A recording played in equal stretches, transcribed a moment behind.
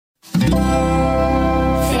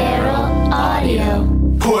Feral Audio.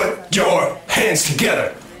 Put your hands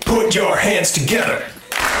together. Put your hands together.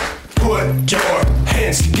 Put your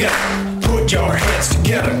hands together. Put your hands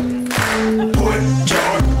together. Put your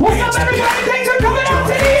hands together. Thanks for coming out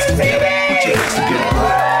to the UTV! Put your hands together.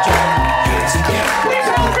 Put your hands together. Please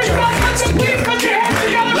hold for yourself. Please put your hands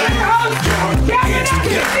together for your host, Gavin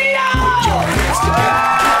Esposito! Put your hands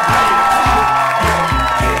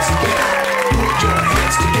together. Put your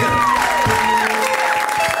hands together.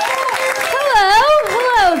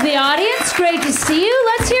 Hello, the audience. Great to see you.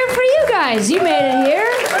 Let's hear it for you guys. You made it here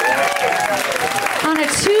on a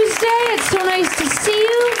Tuesday. It's so nice to see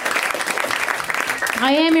you.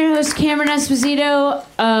 I am your host, Cameron Esposito.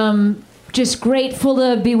 Just grateful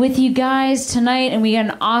to be with you guys tonight, and we got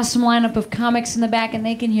an awesome lineup of comics in the back, and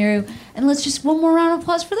they can hear you. And let's just one more round of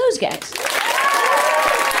applause for those guys.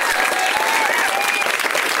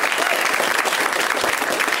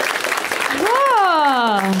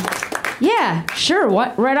 Yeah, sure.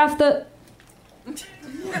 What? Right off the...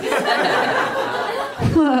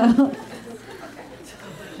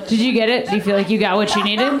 Did you get it? Do you feel like you got what you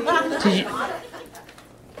needed? Did you...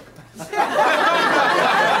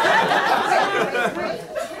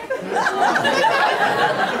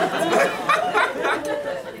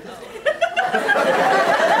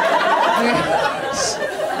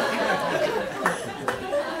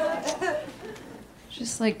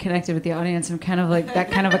 Just like connected with the audience. I'm kind of like that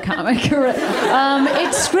kind of a comic.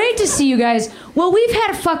 It's great to see you guys. Well, we've had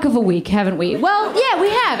a fuck of a week, haven't we? Well, yeah, we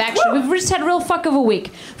have actually. We've just had a real fuck of a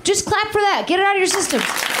week. Just clap for that. Get it out of your system.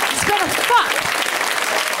 It's been a fuck.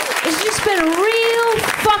 It's just been a real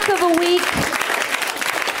fuck of a week.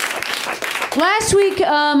 Last week,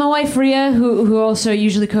 my wife Rhea, who also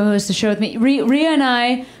usually co-hosts the show with me, Rhea and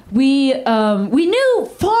I, we knew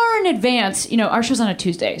far in advance. You know, our show's on a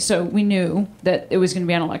Tuesday, so we knew that it was going to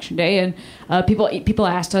be on Election Day, and people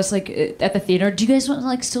asked us like at the theater, "Do you guys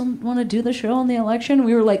still want to do the show on the election?"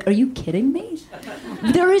 We were like, "Are you kidding me?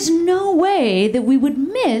 There is no way that we would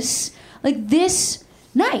miss like this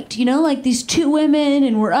night, you know, like these two women,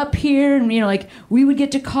 and we're up here, and you know, like we would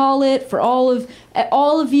get to call it for all of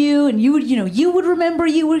you, and you would remember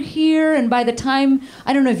you were here, and by the time,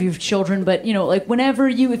 I don't know if you have children, but you know, like whenever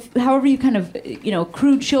however you kind of, you know,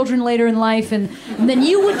 accrue children later in life, and then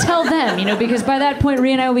you would tell them, you know, because by that point,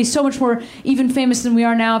 Rhea and I will be so much more even famous than we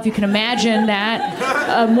are now, if you can imagine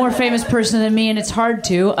that, a more famous person than me, and it's hard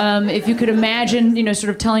to, if you could imagine, you know, sort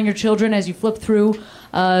of telling your children as you flip through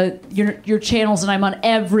your channels, and I'm on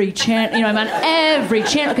every channel. You know, I'm on every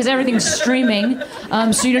channel because everything's streaming.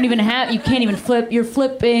 So you can't even flip. You're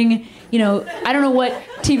flipping. You know, I don't know what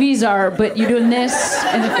TVs are, but you're doing this,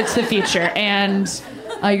 and it's the future. And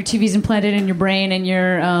your TV's implanted in your brain, and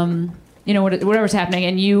you're, you know, whatever's happening.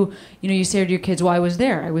 And you say to your kids, "Well, I was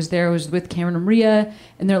there. I was with Cameron and Rhea,"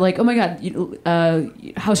 and they're like, "Oh my God,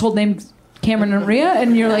 household name Cameron and Rhea,"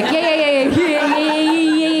 and you're like,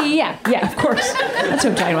 yeah, of course. That's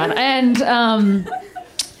what I'm talking about. And,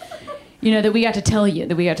 you know, that we got to tell you,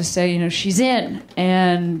 that we got to say, you know, she's in.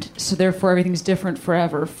 And so therefore everything's different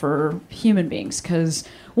forever for human beings. Because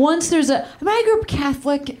once I grew up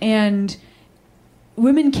Catholic, and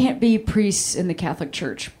women can't be priests in the Catholic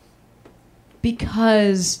Church.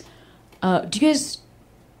 Because, do you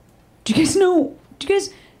guys know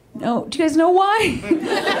why?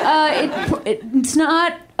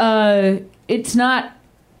 It's not,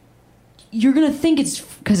 you're going to think it's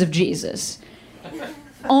because of Jesus.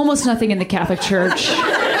 Almost nothing in the Catholic Church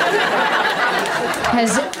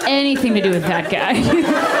has anything to do with that guy.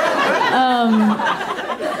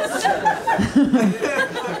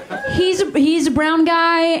 He's a brown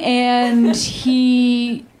guy, and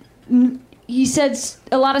he said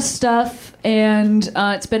a lot of stuff, and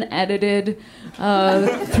it's been edited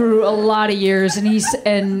through a lot of years, and he's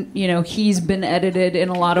been edited in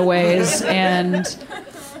a lot of ways, and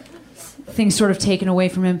things sort of taken away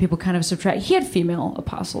from him. People kind of subtract. He had female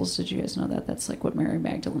apostles. Did you guys know that? That's like what Mary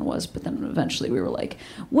Magdalene was. But then eventually we were like,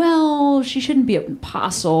 well, she shouldn't be an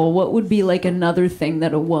apostle. What would be like another thing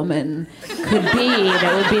that a woman could be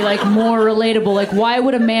that would be like more relatable? Like, why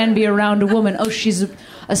would a man be around a woman? Oh, she's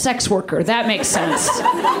a sex worker. That makes sense.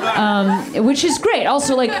 Which is great.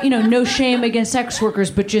 Also, like, you know, no shame against sex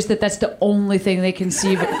workers, but just that's the only thing they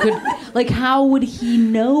conceive could. Like, how would he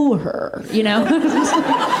know her? You know?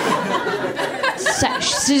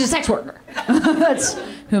 She's a sex worker. That's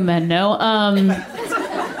who men know.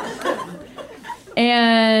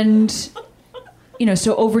 And, you know,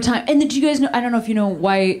 so over time, and did you guys know, I don't know if you know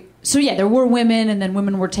why, so yeah, there were women, and then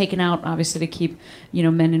women were taken out, obviously, to keep, you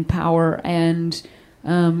know, men in power, and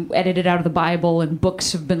edited out of the Bible, and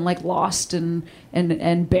books have been like lost and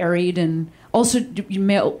buried. And also,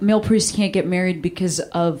 male priests can't get married because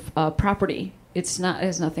of property. It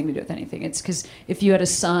has nothing to do with anything. It's because if you had a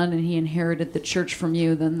son and he inherited the church from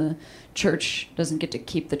you, then the church doesn't get to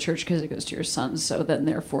keep the church because it goes to your son. So then,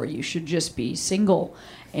 therefore, you should just be single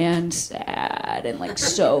and sad and like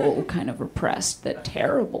so kind of repressed that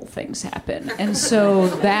terrible things happen. And so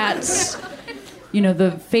that's,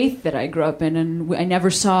 the faith that I grew up in. And I never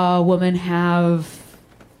saw a woman have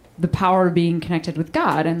the power of being connected with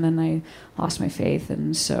God. And then I lost my faith.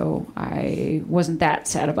 And so I wasn't that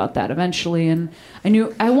sad about that eventually. And I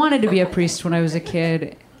knew I wanted to be a priest when I was a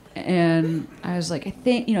kid. And I was like, I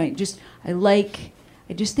think, I just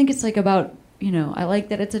think it's like about, I like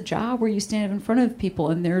that it's a job where you stand in front of people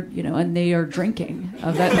and they're, and they are drinking.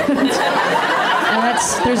 And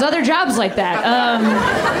there's other jobs like that.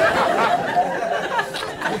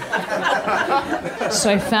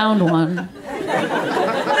 So I found one.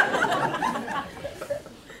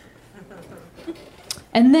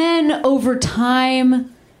 And then over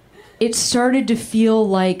time, it started to feel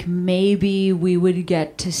like maybe we would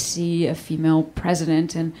get to see a female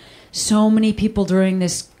president. And so many people during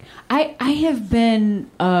this... I have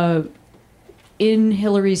been in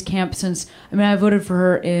Hillary's camp since... I voted for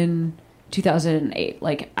her in 2008.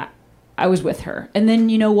 Like, I was with her. And then,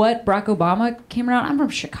 you know what? Barack Obama came around. I'm from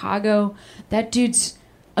Chicago. That dude's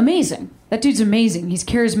amazing. He's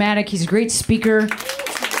charismatic. He's a great speaker.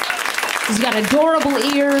 He's got adorable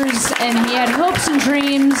ears, and he had hopes and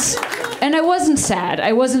dreams. And I wasn't sad.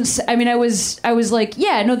 I was like,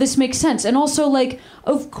 yeah, no, this makes sense. And also, like,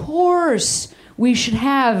 of course we should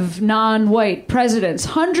have non-white presidents.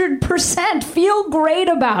 100%. Feel great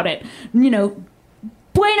about it.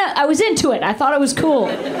 Buena, I was into it. I thought it was cool.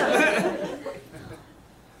 I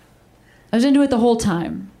was into it the whole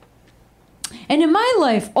time. And in my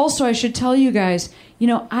life, also, I should tell you guys,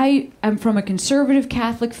 I'm from a conservative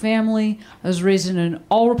Catholic family. I was raised in an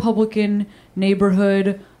all-Republican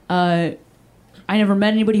neighborhood. I never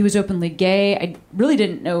met anybody who was openly gay. I really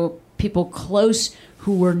didn't know people close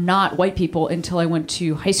who were not white people until I went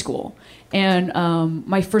to high school. And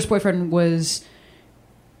my first boyfriend was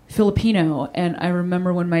Filipino. And I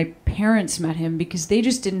remember when my parents met him, because they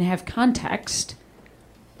just didn't have context.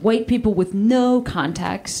 White people with no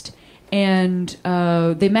context. And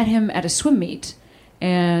they met him at a swim meet.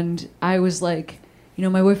 And I was like,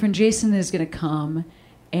 my boyfriend Jason is going to come.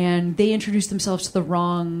 And they introduced themselves to the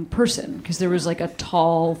wrong person, because there was like a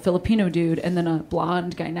tall Filipino dude and then a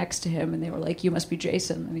blonde guy next to him. And they were like, you must be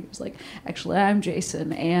Jason. And he was like, actually, I'm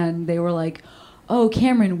Jason. And they were like, oh,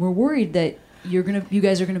 Cameron, we're worried that you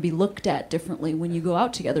guys are going to be looked at differently when you go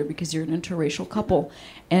out together because you're an interracial couple.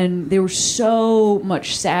 And they were so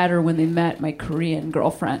much sadder when they met my Korean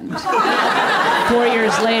girlfriend 4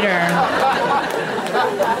 years later.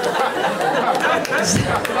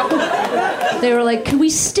 They were like, can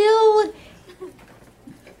we still...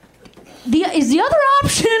 Is the other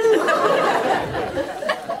option...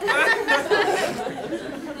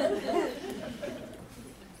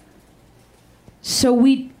 So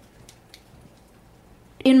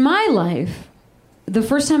in my life, the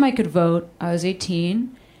first time I could vote, I was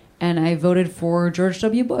 18, and I voted for George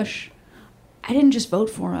W. Bush. I didn't just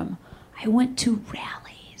vote for him. I went to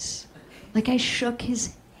rallies. Like, I shook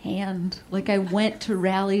his hand. Like, I went to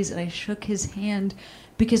rallies and I shook his hand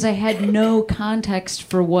because I had no context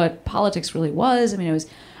for what politics really was.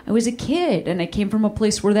 I was a kid, and I came from a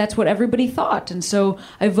place where that's what everybody thought. And so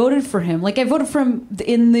I voted for him. Like, I voted for him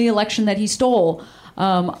in the election that he stole.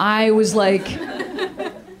 I was like...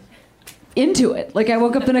 into it. Like, I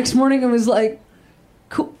woke up the next morning and was like,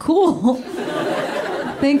 cool.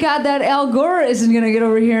 Thank God that Al Gore isn't going to get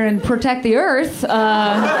over here and protect the earth.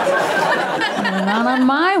 Not on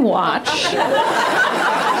my watch.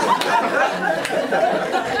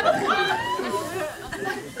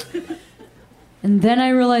 And then I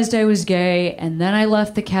realized I was gay, and then I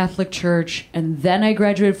left the Catholic Church, and then I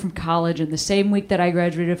graduated from college, and the same week that I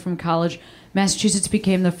graduated from college, Massachusetts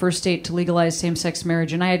became the first state to legalize same-sex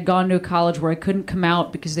marriage, and I had gone to a college where I couldn't come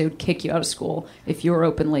out because they would kick you out of school if you were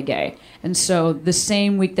openly gay. And so the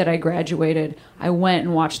same week that I graduated, I went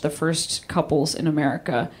and watched the first couples in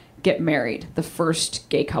America get married, the first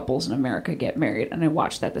gay couples in America get married, and I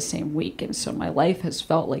watched that the same week. And so my life has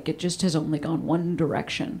felt like it just has only gone one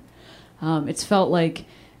direction. It's felt like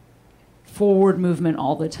forward movement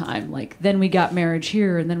all the time. Like, then we got marriage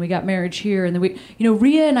here, and then we got marriage here, and then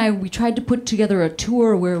Rhea and I, we tried to put together a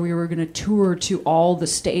tour where we were going to tour to all the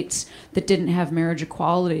states that didn't have marriage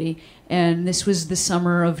equality. And this was the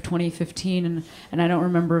summer of 2015, and I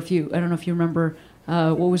don't know if you remember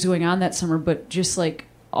what was going on that summer, but just like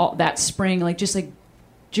all that spring,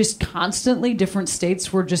 just constantly different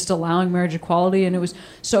states were just allowing marriage equality, and it was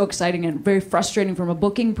so exciting and very frustrating from a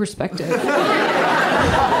booking perspective.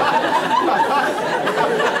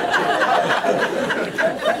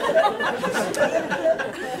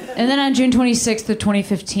 And then on June 26th of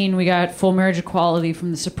 2015, we got full marriage equality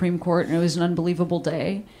from the Supreme Court, and it was an unbelievable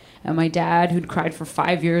day. And my dad, who'd cried for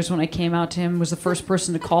 5 years when I came out to him, was the first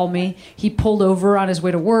person to call me. He pulled over on his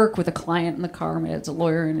way to work with a client in the car. My dad's a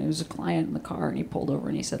lawyer, and it was a client in the car. And he pulled over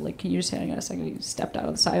and he said, like, "Can you just hang on a second?" He stepped out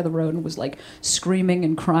of the side of the road and was like screaming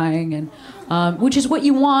and crying, and which is what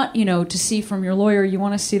you want, to see from your lawyer. You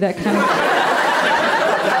want to see that kind of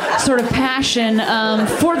sort of passion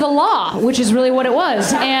for the law, which is really what it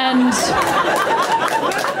was. And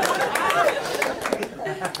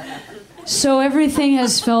so everything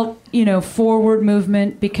has felt, forward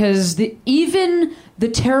movement, because even the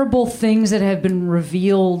terrible things that have been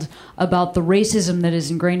revealed about the racism that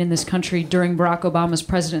is ingrained in this country during Barack Obama's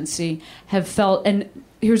presidency have felt, and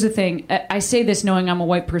here's the thing, I say this knowing I'm a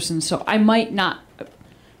white person, so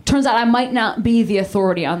turns out I might not be the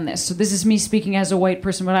authority on this. So this is me speaking as a white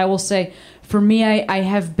person, but I will say, for me, I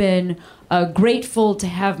have been grateful to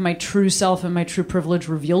have my true self and my true privilege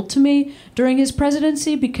revealed to me during his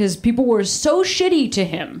presidency, because people were so shitty to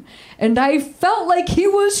him, and I felt like he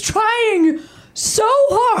was trying so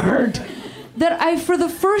hard that I, for the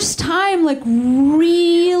first time,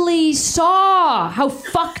 really saw how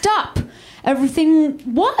fucked up everything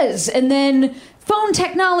was. And then phone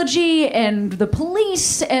technology and the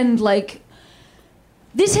police and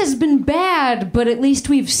this has been bad, but at least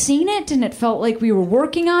we've seen it, and it felt like we were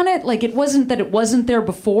working on it. Like, it wasn't that it wasn't there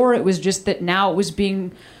before, it was just that now it was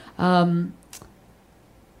being the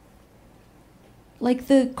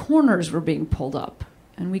corners were being pulled up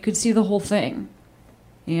and we could see the whole thing,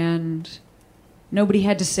 and nobody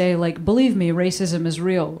had to say believe me, racism is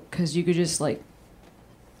real, because you could just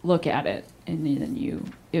look at it and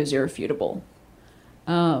then it was irrefutable.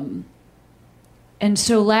 And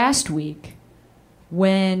so last week,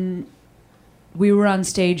 when we were on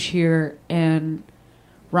stage here and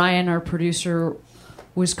Ryan, our producer,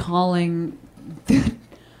 was calling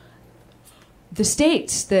the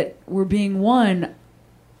states that were being won,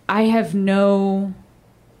 I have no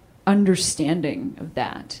understanding of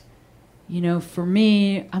that. For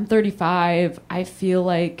me, I'm 35, I feel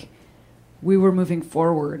like we were moving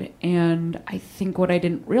forward, and I think what I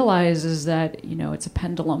didn't realize is that, it's a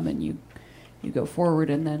pendulum, and you go forward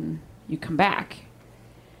and then you come back.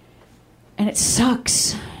 And it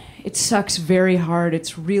sucks. It sucks very hard.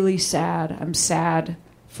 It's really sad. I'm sad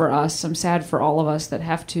for us. I'm sad for all of us that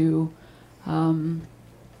have to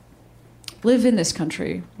live in this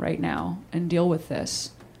country right now and deal with this,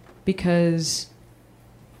 because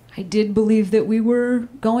I did believe that we were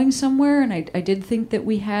going somewhere, and I did think that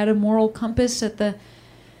we had a moral compass at the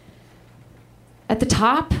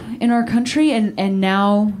top in our country, and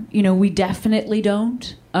now, we definitely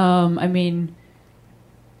don't.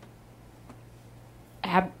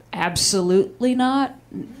 Absolutely not.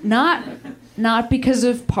 Not because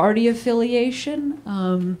of party affiliation,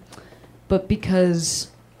 but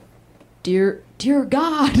because, dear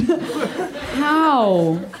God,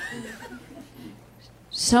 how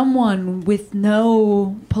someone with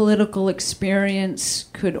no political experience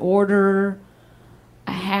could order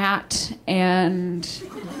a hat and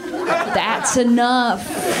that's enough.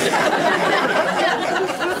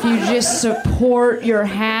 If you just support your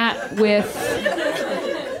hat with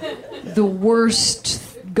the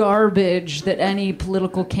worst garbage that any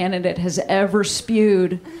political candidate has ever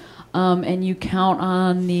spewed, and you count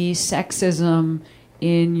on the sexism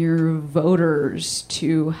in your voters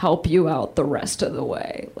to help you out the rest of the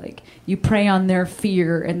way. You prey on their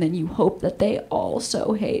fear, and then you hope that they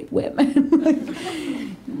also hate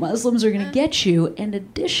women. Muslims are going to get you, and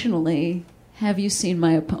additionally, have you seen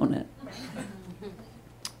my opponent?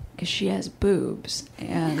 Because she has boobs,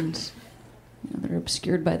 and they're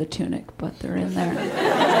obscured by the tunic, but they're in there.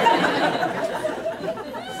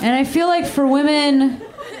 And I feel like for women,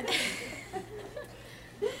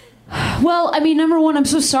 well, number one, I'm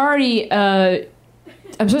so sorry.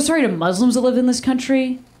 I'm so sorry to Muslims that live in this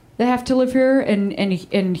country that have to live here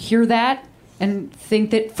and hear that and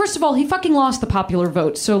think that, first of all, he fucking lost the popular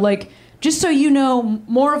vote. So, just so you know,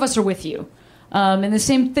 more of us are with you. And the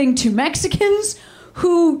same thing to Mexicans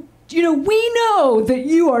who, we know that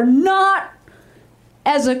you are not,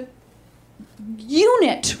 as a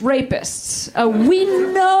unit, rapists. We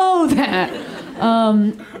know that.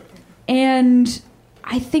 And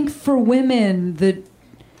I think for women,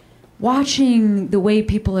 watching the way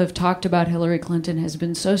people have talked about Hillary Clinton has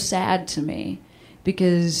been so sad to me,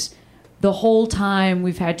 because the whole time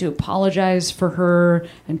we've had to apologize for her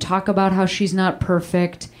and talk about how she's not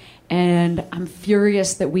perfect. And I'm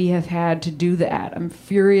furious that we have had to do that. I'm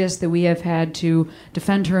furious that we have had to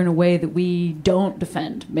defend her in a way that we don't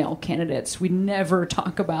defend male candidates. We never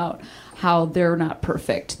talk about how they're not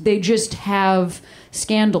perfect. They just have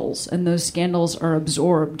scandals, and those scandals are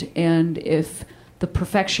absorbed. And if the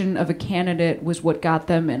perfection of a candidate was what got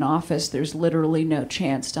them in office, there's literally no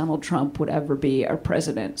chance Donald Trump would ever be our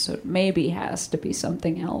president. So it maybe has to be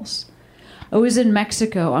something else. I was in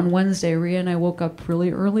Mexico on Wednesday. Rhea and I woke up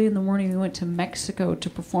really early in the morning. We went to Mexico to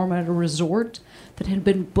perform at a resort that had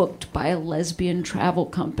been booked by a lesbian travel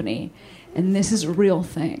company. And this is a real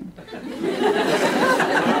thing.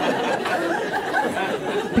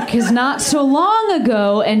 Because not so long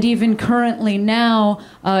ago, and even currently now,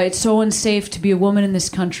 it's so unsafe to be a woman in this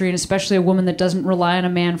country, and especially a woman that doesn't rely on a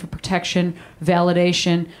man for protection,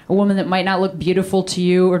 validation, a woman that might not look beautiful to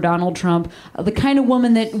you or Donald Trump, the kind of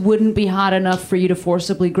woman that wouldn't be hot enough for you to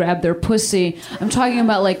forcibly grab their pussy. I'm talking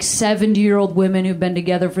about like 70-year-old women who've been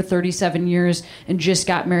together for 37 years and just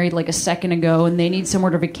got married like a second ago, and they need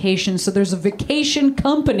somewhere to vacation. So there's a vacation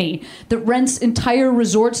company that rents entire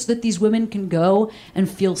resorts that these women can go and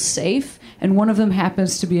feel safe, and one of them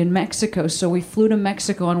happens to be in Mexico. So we flew to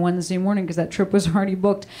Mexico on Wednesday morning because that trip was already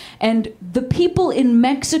booked, and the people in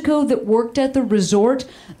Mexico that worked at the resort,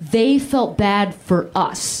 they felt bad for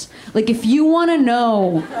us. Like, if you want to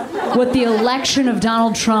know what the election of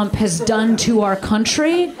Donald Trump has done to our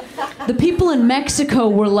country, the people in Mexico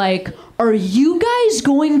were like, are you guys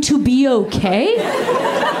going to be okay?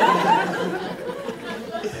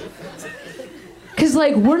 Because,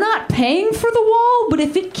 like, we're not paying for the wall, but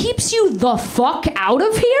if it keeps you the fuck out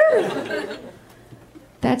of here,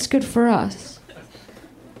 that's good for us.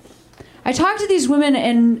 I talked to these women,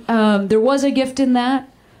 and there was a gift in that,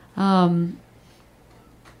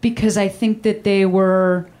 because I think that they'd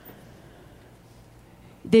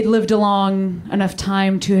lived a long enough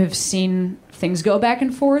time to have seen things go back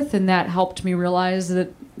and forth, and that helped me realize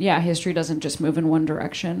that, yeah, history doesn't just move in one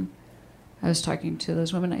direction. I was talking to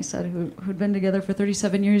those women, I said, who'd been together for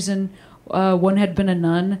 37 years, and one had been a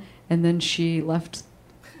nun, and then she left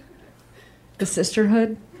the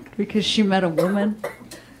sisterhood because she met a woman,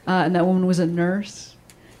 and that woman was a nurse,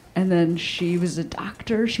 and then she was a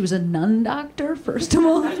doctor. She was a nun doctor, first of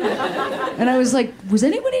all. And I was like, was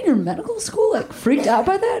anybody in your medical school like freaked out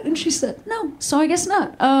by that? And she said, no, so I guess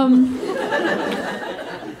not. And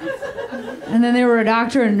then they were a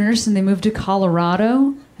doctor and a nurse, and they moved to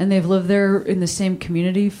Colorado, and they've lived there in the same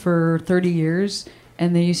community for 30 years,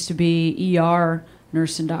 and they used to be ER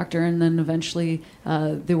nurse and doctor, and then eventually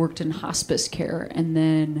they worked in hospice care, and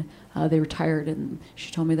then they retired. And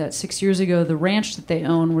she told me that 6 years ago, the ranch that they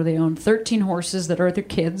own, where they own 13 horses that are their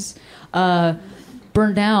kids,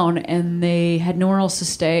 burned down, and they had nowhere else to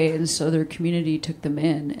stay, and so their community took them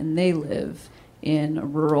in, and they live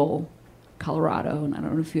in rural Colorado. And I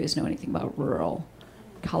don't know if you guys know anything about rural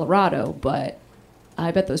Colorado, but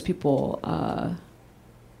I bet those people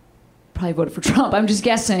probably voted for Trump. I'm just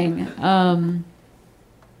guessing.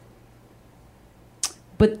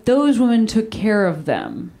 But those women took care of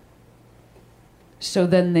them. So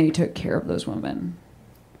then they took care of those women.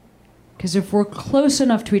 Because if we're close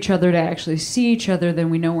enough to each other to actually see each other,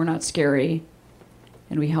 then we know we're not scary,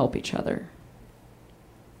 and we help each other.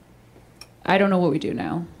 I don't know what we do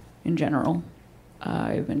now, in general.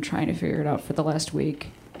 I've been trying to figure it out for the last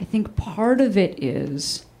week. I think part of it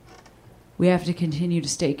is we have to continue to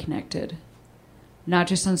stay connected, not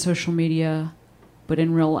just on social media, but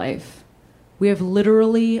in real life. We have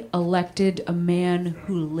literally elected a man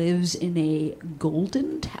who lives in a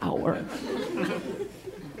golden tower.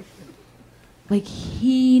 Like,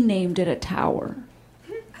 he named it a tower.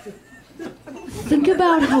 Think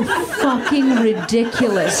about how fucking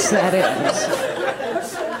ridiculous that is.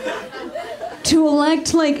 To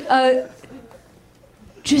elect, like,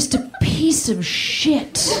 just a piece of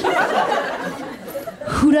shit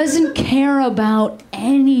who doesn't care about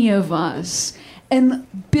any of us and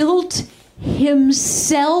built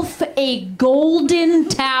himself a golden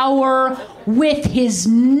tower with his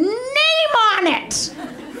name on it.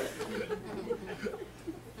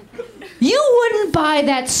 You wouldn't buy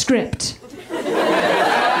that script.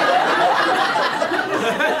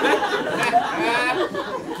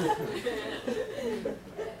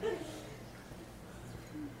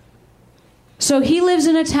 So he lives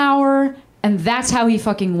in a tower, and that's how he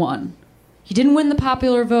fucking won. He didn't win the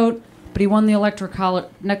popular vote, but he won the electoral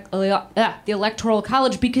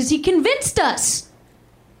college because he convinced us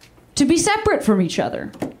to be separate from each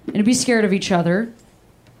other and to be scared of each other.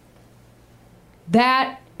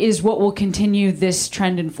 That is what will continue this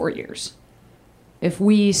trend in 4 years. If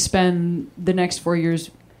we spend the next 4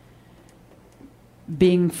 years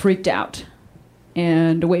being freaked out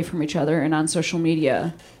and away from each other and on social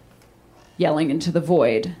media yelling into the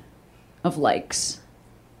void of likes,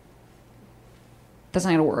 that's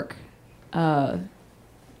not going to work.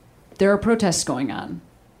 There are protests going on.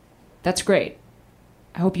 That's great.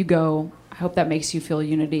 I hope you go. I hope that makes you feel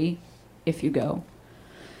unity if you go.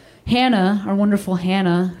 Hannah, our wonderful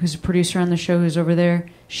Hannah, who's a producer on the show, who's over there,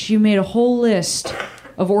 she made a whole list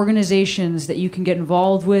of organizations that you can get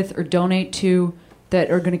involved with or donate to that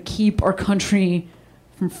are going to keep our country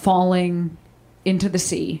from falling into the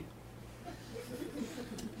sea.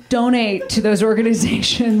 Donate to those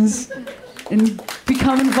organizations and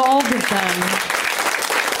become involved with them.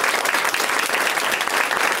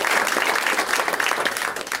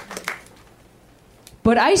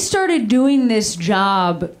 But I started doing this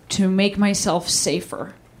job to make myself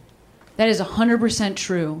safer. That is 100%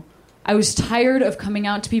 true. I was tired of coming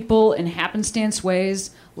out to people in happenstance ways,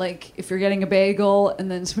 like if you're getting a bagel and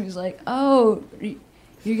then somebody's like, "Oh,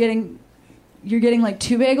 you're getting like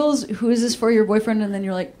 2 bagels? Who is this for, your boyfriend?" And then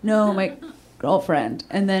you're like, "No, my girlfriend."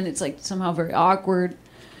 And then it's like somehow very awkward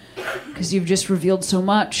because you've just revealed so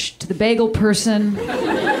much to the bagel person.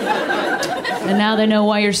 And now they know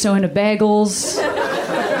why you're so into bagels.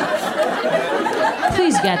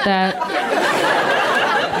 Please get that.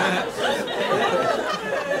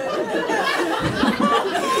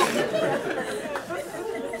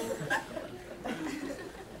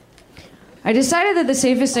 I decided that the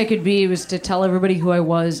safest I could be was to tell everybody who I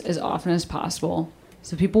was as often as possible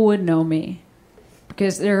so people would know me.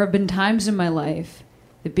 Because there have been times in my life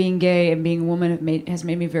that being gay and being a woman has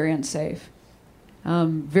made me very unsafe.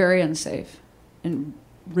 Very unsafe. And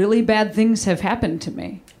really bad things have happened to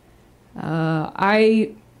me.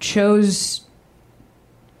 I chose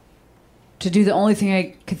to do the only thing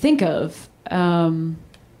I could think of.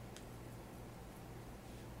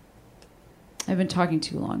 I've been talking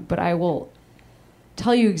too long, but I will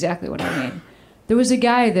tell you exactly what I mean. There was a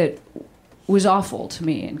guy that was awful to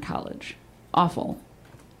me in college. Awful.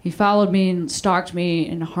 He followed me and stalked me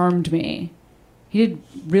and harmed me. He did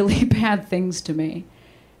really bad things to me.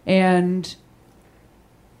 And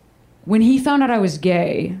when he found out I was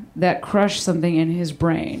gay, that crushed something in his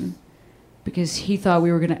brain because he thought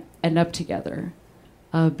we were going to end up together.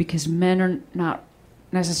 Because men are not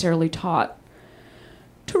necessarily taught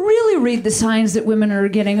to really read the signs that women are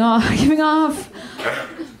giving off.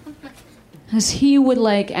 As he would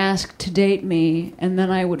ask to date me, and then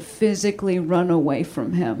I would physically run away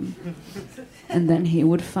from him. And then he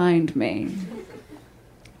would find me.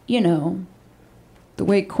 You know, the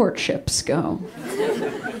way courtships go.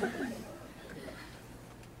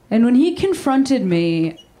 And when he confronted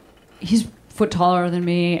me, he's a foot taller than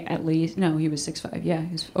me, at least. No, he was 6'5". Yeah,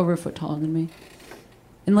 he was over a foot taller than me.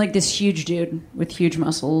 And this huge dude with huge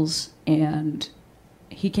muscles, and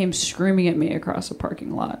he came screaming at me across a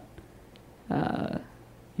parking lot.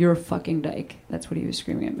 "You're a fucking dyke." That's what he was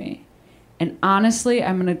screaming at me. And honestly,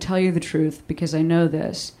 I'm going to tell you the truth because I know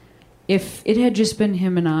this. If it had just been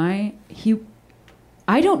him and I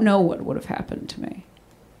don't know what would have happened to me.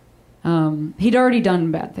 He'd already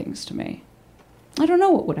done bad things to me. I don't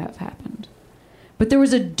know what would have happened. But there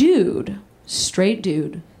was a dude, straight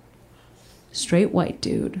white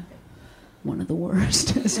dude, one of the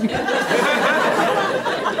worst.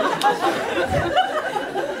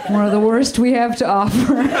 One of the worst we have to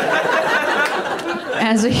offer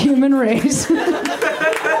as a human race.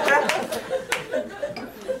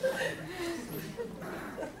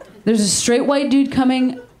 There's a straight white dude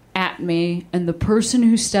coming at me, and the person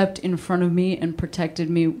who stepped in front of me and protected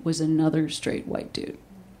me was another straight white dude.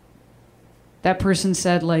 That person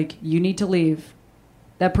said, "You need to leave."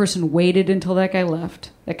 That person waited until that guy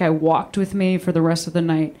left. That guy walked with me for the rest of the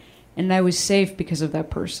night, and I was safe because of that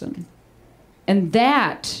person. And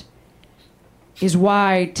that is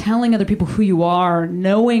why telling other people who you are,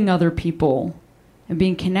 knowing other people, and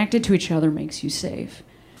being connected to each other makes you safe.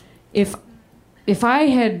 If I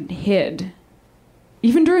had hid,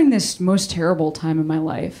 even during this most terrible time in my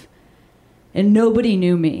life, and nobody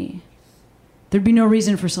knew me, there'd be no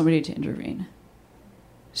reason for somebody to intervene.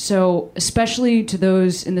 So, especially to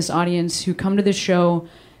those in this audience who come to this show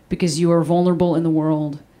because you are vulnerable in the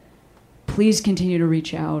world, please continue to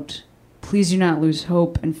reach out. Please do not lose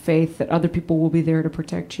hope and faith that other people will be there to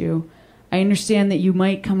protect you. I understand that you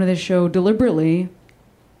might come to this show deliberately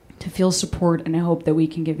to feel support, and I hope that we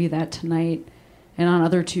can give you that tonight and on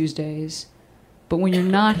other Tuesdays. But when you're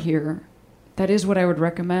not here, that is what I would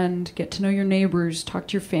recommend. Get to know your neighbors, talk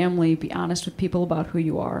to your family, be honest with people about who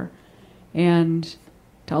you are. And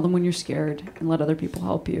Tell them when you're scared and let other people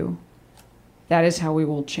help you. That is how we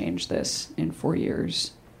will change this in 4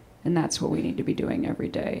 years. And that's what we need to be doing every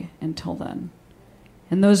day until then.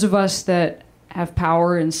 And those of us that have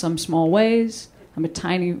power in some small ways, I'm a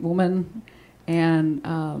tiny woman, and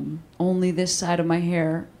only this side of my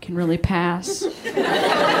hair can really pass.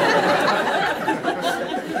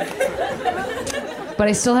 But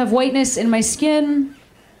I still have whiteness in my skin,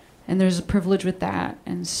 and there's a privilege with that.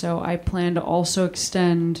 And so I plan to also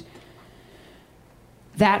extend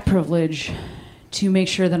that privilege to make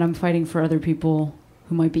sure that I'm fighting for other people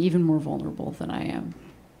who might be even more vulnerable than I am.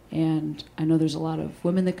 And I know there's a lot of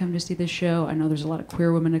women that come to see this show. I know there's a lot of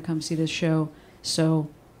queer women that come see this show. So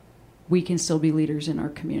we can still be leaders in our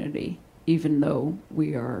community, even though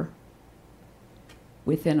we are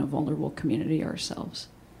within a vulnerable community ourselves.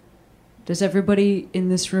 Does everybody in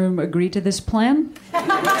this room agree to this plan?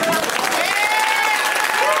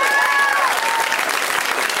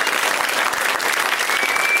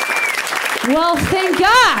 Well, thank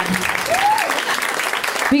God.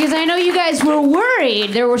 Because I know you guys were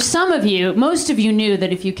worried. There were some of you, most of you knew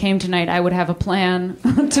that if you came tonight, I would have a plan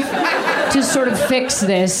to sort of fix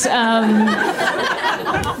this. And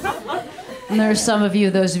there are some of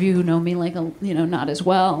you, those of you who know me like, not as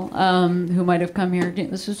well, who might have come here,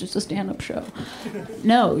 this is just a stand-up show.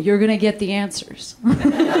 No, you're going to get the answers.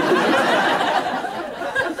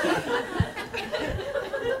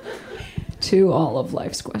 To all of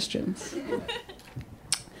life's questions.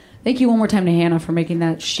 Thank you one more time to Hannah for making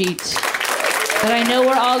that sheet that I know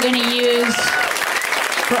we're all going to use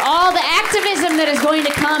for all the activism that is going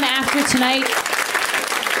to come after tonight.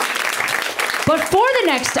 But for the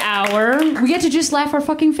next hour, we get to just laugh our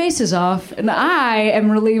fucking faces off, and I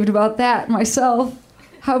am relieved about that myself.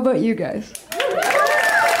 How about you guys?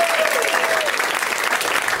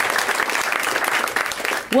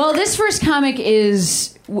 Well, this first comic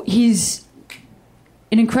he's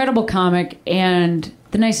an incredible comic and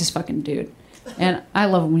the nicest fucking dude. And I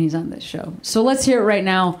love him when he's on this show. So let's hear it right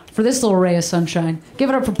now for this little ray of sunshine. Give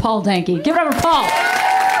it up for Paul Danke. Give it up for Paul.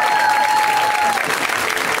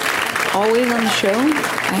 Always on the show,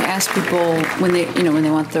 I ask people when they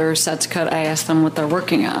want their sets cut, I ask them what they're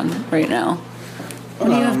working on right now. What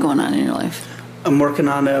do you have going on in your life? I'm working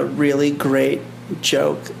on a really great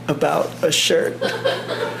joke about a shirt.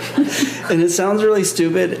 And it sounds really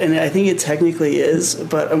stupid, and I think it technically is,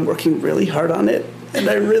 but I'm working really hard on it, and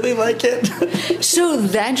I really like it. So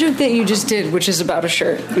that joke that you just did, which is about a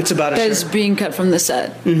shirt. It's about a shirt. That's being cut from the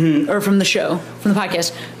set. Mm-hmm. Or from the show, from the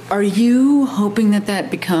podcast. Are you hoping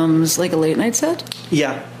that becomes like a late night set?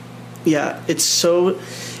 Yeah. It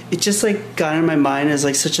just like got in my mind as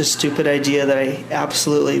like such a stupid idea that I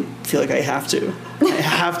absolutely feel like I have to. I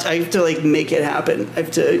have to like make it happen. I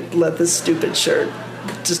have to let this stupid shirt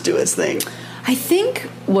just do its thing. I think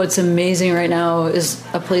what's amazing right now is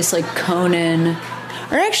a place like Conan,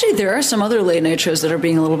 or actually there are some other late night shows that are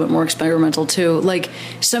being a little bit more experimental too. Like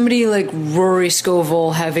somebody like Rory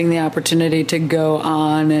Scovel having the opportunity to go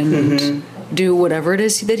on and do whatever it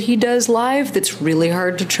is that he does live that's really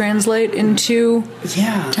hard to translate into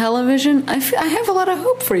television. I have a lot of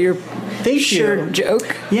hope for your shirt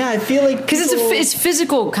joke. Yeah, I feel like because it's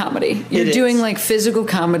physical comedy. You're doing like physical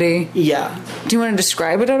comedy. Yeah. Do you want to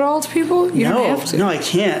describe it at all to people? You don't have to. No, I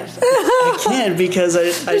can't. I can't because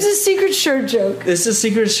there's a secret shirt joke. It's a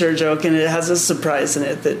secret shirt joke, and it has a surprise in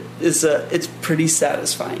it that is it's pretty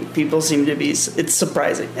satisfying. People seem to be. It's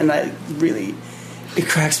surprising, and it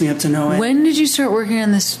cracks me up to no end. When did you start working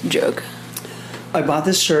on this joke? I bought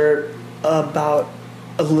this shirt about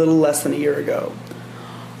a little less than a year ago.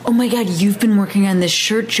 Oh my God, you've been working on this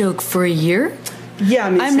shirt joke for a year? Yeah, I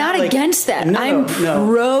mean, I'm not against that. I'm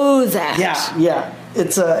pro that. Yeah.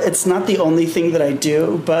 It's not the only thing that I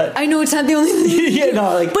do, but I know it's not the only thing.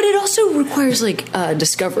 But it also requires like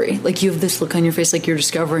discovery. Like you have this look on your face, like you're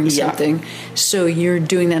discovering something. So you're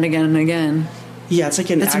doing that again and again. Yeah, it's like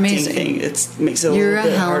an acting thing. It makes it a little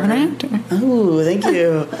bit harder. You're a hell of an actor. Oh, thank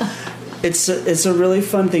you. It's a really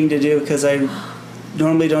fun thing to do because I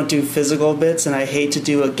normally don't do physical bits, and I hate to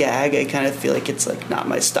do a gag. I kind of feel like it's like not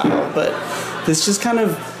my style, but this just kind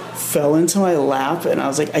of fell into my lap, and I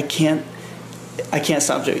was like, I can't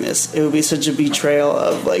stop doing this. It would be such a betrayal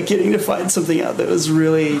of like getting to find something out that was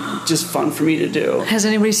really just fun for me to do. Has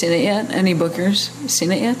anybody seen it yet? Any bookers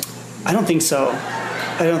seen it yet? I don't think so.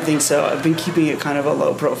 I've been keeping it kind of a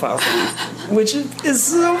low profile thing, which is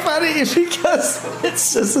so funny because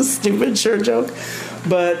it's just a stupid shirt joke.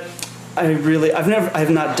 But I've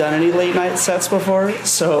not done any late night sets before,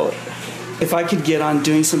 so if I could get on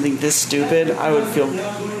doing something this stupid, I would feel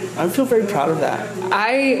very proud of that.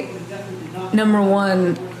 Number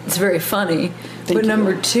one, it's very funny. But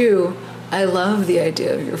number two, I love the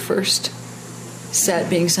idea of your first set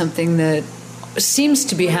being something that seems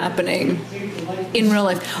to be happening in real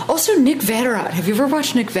life. Also, Nick Vatterott. Have you ever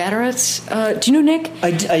watched Nick Vatterott's? Do you know Nick?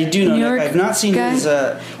 I do know Nick. I've not seen his.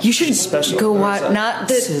 You should special. Go watch. Not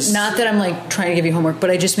that I'm like trying to give you homework, but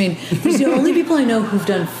I just mean he's the only people I know who've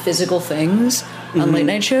done physical things on late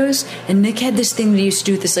night shows. And Nick had this thing that he used to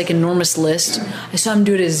do with this like enormous list. I saw him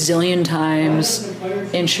do it a zillion times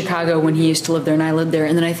in Chicago when he used to live there, and I lived there.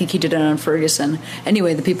 And then I think he did it on Ferguson.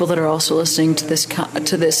 Anyway, the people that are also listening to this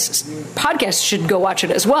podcast should go watch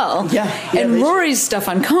it as well. Yeah. And Rory's stuff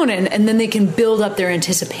on Conan, and then they can build up their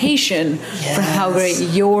anticipation for how great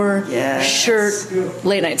your shirt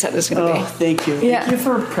late night set is going to be. Oh, thank you. Yeah. Thank you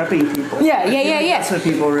for prepping people. Yeah. That's what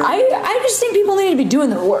people really. I just think people need to be doing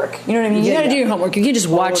their work. You know what I mean? You got to do your homework. You can't just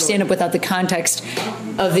watch stand-up without the context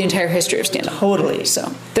of the entire history of stand-up. Totally.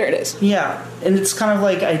 So there it is. Yeah, and it's kind of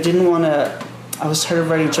like I didn't want to. I was tired of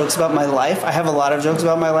writing jokes about my life. I have a lot of jokes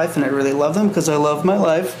about my life, and I really love them because I love my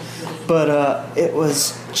life. But it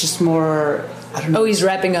was just more. I don't know. Oh, he's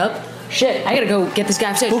wrapping up. Shit! I gotta go get this guy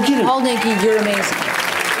off stage. Go get him. Paul Nanke, you're amazing.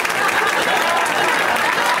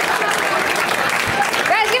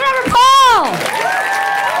 Guys, give it up for Paul!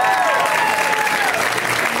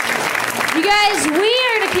 You guys, we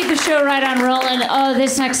are going to keep the show right on rolling. Oh,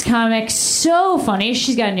 this next comic, so funny.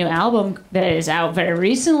 She's got a new album that is out very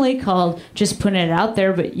recently called Just Putting It Out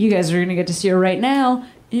There, but you guys are going to get to see her right now.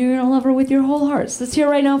 You're going to love her with your whole hearts. Let's hear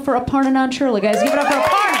her right now for Aparna Nancherla. Guys, give it up for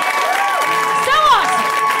Aparna. So awesome!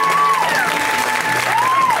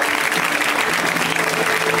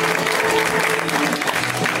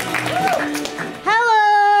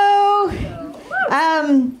 Hello!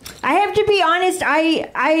 I have to be honest,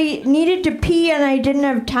 I needed to pee and I didn't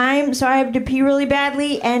have time, so I have to pee really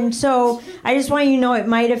badly, and so I just want you to know it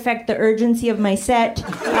might affect the urgency of my set.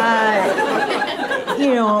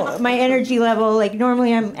 You know, my energy level, like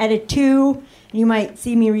normally I'm at a 2, and you might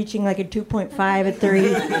see me reaching like a 2.5 at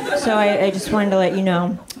 3, so I just wanted to let you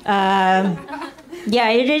know. Yeah,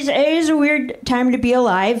 it is a weird time to be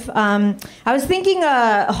alive. I was thinking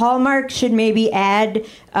Hallmark should maybe add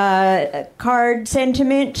a card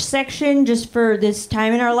sentiment section just for this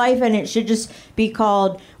time in our life, and it should just be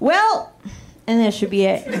called, well, and that should be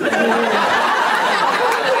it.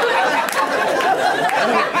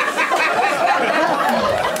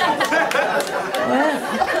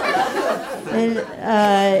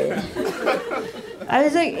 I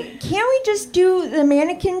was like, can't we just do the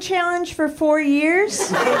mannequin challenge for 4 years?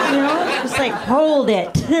 You know, just like hold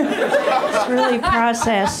it. Just really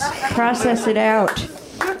process it out.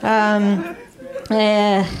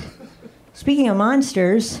 Speaking of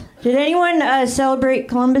monsters, did anyone celebrate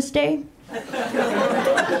Columbus Day?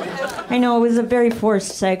 I know it was a very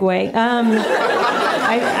forced segue.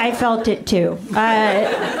 I felt it too.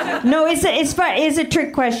 No, it's a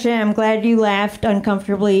trick question. I'm glad you laughed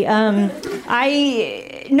uncomfortably. I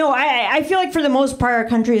feel like for the most part our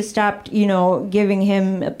country has stopped, giving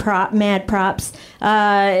him mad props.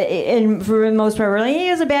 And for the most part, we're like, he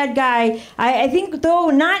is a bad guy. I think,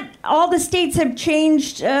 though, not all the states have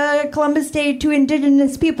changed Columbus Day to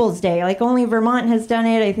Indigenous Peoples Day. Like, only Vermont has done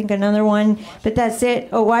it. I think another one. But that's it.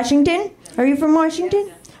 Oh, Washington? Are you from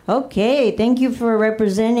Washington? Okay, thank you for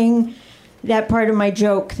representing that part of my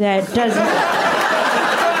joke that doesn't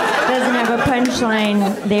have a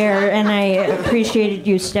punchline there, and I appreciated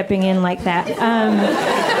you stepping in like that.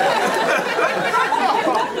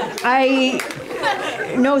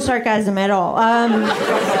 No sarcasm at all.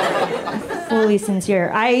 Fully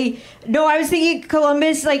sincere. I was thinking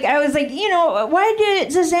Columbus, I was like, why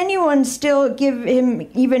does anyone still give him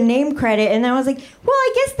even name credit? And I was like, well,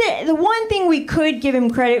 I guess the one thing we could give him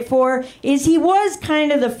credit for is he was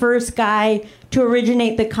kind of the first guy to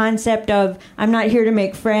originate the concept of, I'm not here to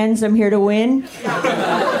make friends, I'm here to win.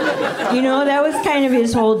 That was kind of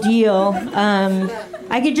his whole deal.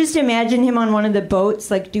 I could just imagine him on one of the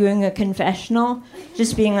boats, doing a confessional,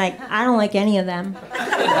 just being like, I don't like any of them.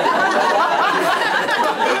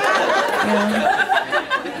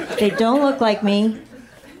 They don't look like me.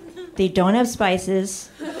 They don't have spices.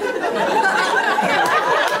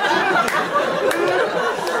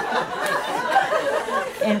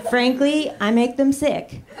 And frankly, I make them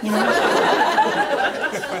sick.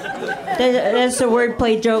 That's a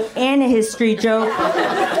wordplay joke and a history joke.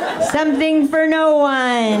 Something for no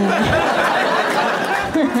one.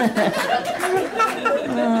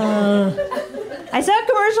 I saw a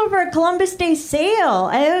commercial for a Columbus Day sale.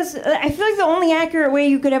 I feel like the only accurate way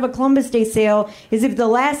you could have a Columbus Day sale is if the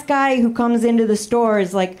last guy who comes into the store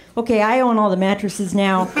is like, okay, I own all the mattresses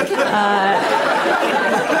now.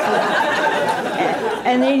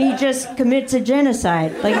 and then he just commits a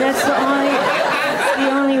genocide. Like, that's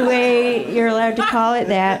the only way you're allowed to call it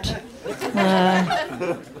that.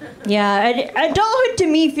 Yeah, adulthood to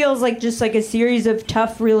me feels like just like a series of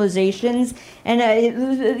tough realizations,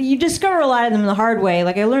 and you discover a lot of them the hard way.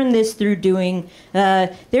 Like, I learned this through doing.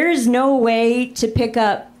 There is no way to pick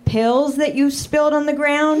up pills that you've spilled on the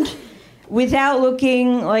ground without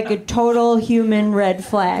looking like a total human red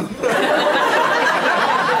flag.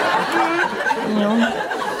 You know?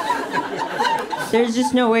 There's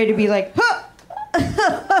just no way to be like, huh!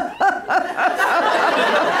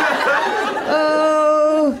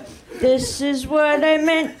 Oh, this is what I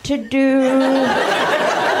meant to do,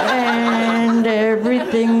 and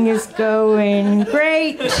everything is going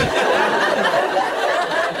great.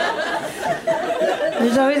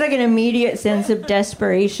 There's always like an immediate sense of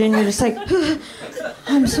desperation. You're just like,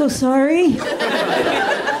 I'm so sorry.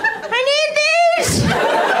 I need these!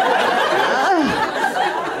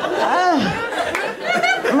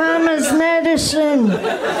 Mama's medicine.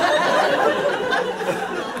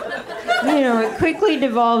 You know, it quickly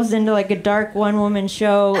devolves into like a dark one-woman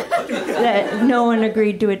show that no one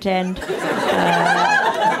agreed to attend.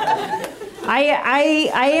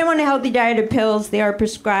 I am on a healthy diet of pills. They are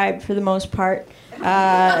prescribed for the most part.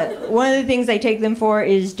 One of the things I take them for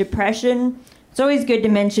is depression. It's always good to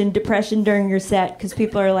mention depression during your set because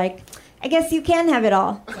people are like, I guess you can have it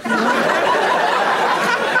all.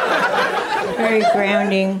 Very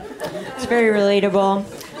grounding. It's very relatable.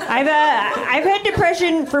 I've had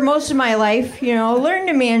depression for most of my life, you know, learned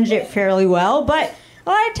to manage it fairly well, but a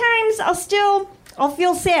lot of times I'll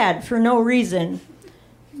feel sad for no reason.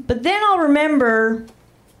 But then I'll remember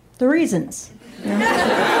the reasons. You know?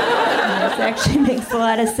 This actually makes a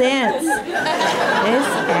lot of sense. This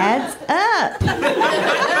adds up.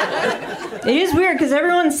 It is weird because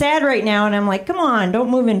everyone's sad right now, and I'm like, come on, don't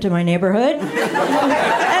move into my neighborhood.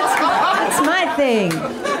 That's my thing.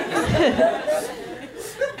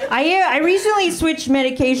 I recently switched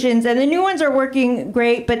medications, and the new ones are working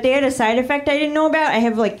great, but they had a side effect I didn't know about. I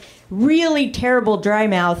have, like, really terrible dry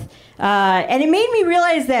mouth. And it made me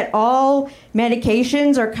realize that all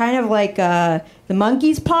medications are kind of like the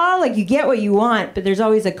monkey's paw. Like, you get what you want, but there's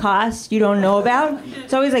always a cost you don't know about.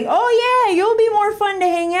 It's always like, oh, yeah, you'll be more fun to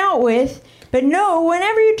hang out with. But no,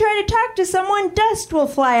 whenever you try to talk to someone, dust will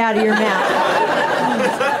fly out of your mouth.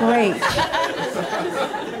 That's great.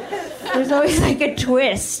 There's always like a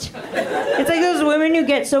twist. It's like those women who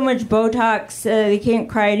get so much Botox they can't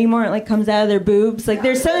cry anymore. It like comes out of their boobs. Like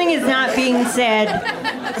there's something is not being said.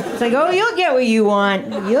 It's like, oh, you'll get what you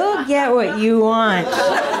want. You'll get what you want.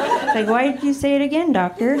 It's like, why did you say it again,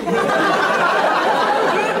 doctor? In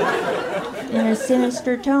a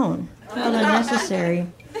sinister tone. Felt unnecessary.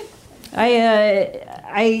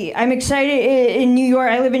 I'm excited in New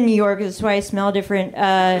York. I live in New York. That's why I smell different.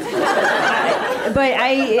 But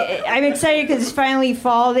I'm excited because it's finally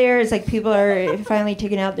fall there. It's like people are finally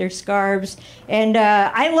taking out their scarves. And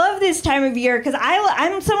I love this time of year because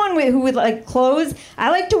I'm someone who would like clothes. I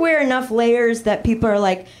like to wear enough layers that people are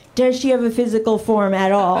like, does she have a physical form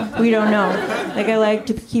at all? We don't know. Like I like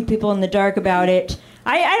to keep people in the dark about it.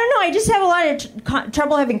 I don't know. I just have a lot of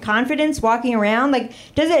trouble having confidence walking around. Like,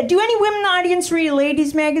 do any women in the audience read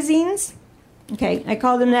ladies' magazines? Okay, I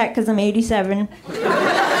call them that because I'm 87.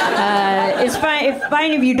 It's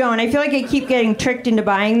fine if you don't. I feel like I keep getting tricked into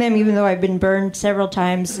buying them, even though I've been burned several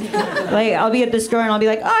times. Like, I'll be at the store and I'll be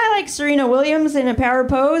like, oh, I like Serena Williams in a power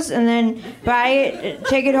pose, and then buy it,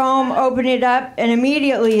 take it home, open it up, and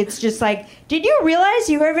immediately it's just like, did you realize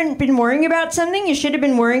you haven't been worrying about something you should have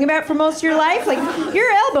been worrying about for most of your life? Like, your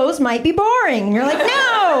elbows might be boring. And you're like,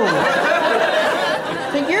 no!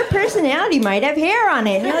 It's like, your personality might have hair on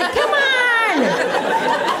it. And you're like, come on!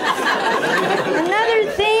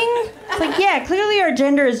 Another thing, it's like, yeah, clearly our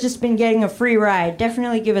gender has just been getting a free ride.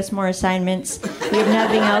 Definitely give us more assignments. We have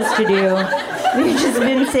nothing else to do. We've just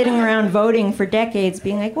been sitting around voting for decades,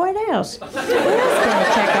 being like, what else? What else can I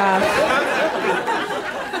check off?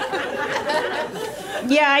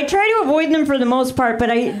 Yeah, I try to avoid them for the most part, but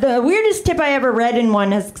the weirdest tip I ever read in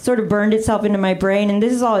one has sort of burned itself into my brain, and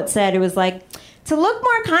this is all it said. It was like, to look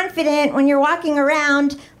more confident when you're walking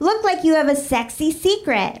around, look like you have a sexy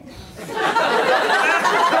secret.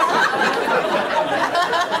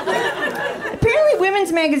 Apparently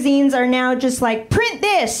women's magazines are now just like, print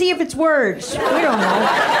this, see if it's words. We don't know.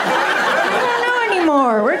 We don't know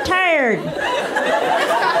anymore. We're tired.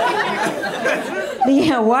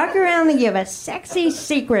 Yeah, walk around and give a sexy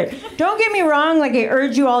secret. Don't get me wrong, like I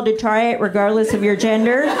urge you all to try it regardless of your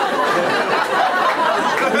gender.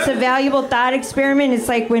 It's a valuable thought experiment. It's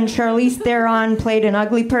like when Charlize Theron played an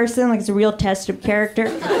ugly person, like it's a real test of character.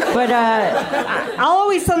 But I'll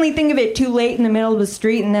always suddenly think of it too late in the middle of the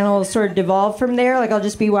street, and then it'll sort of devolve from there. Like I'll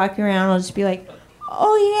just be walking around, I'll just be like,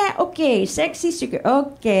 oh yeah, okay, sexy secret.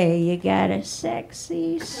 Okay, you got a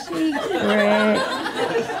sexy secret.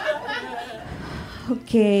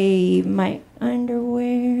 Okay, my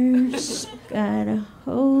underwear's got a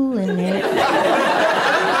hole in it.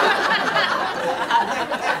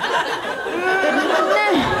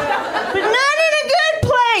 But not in a good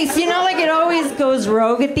place, you know, like it always goes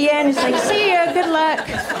rogue at the end. It's like, see ya, good luck.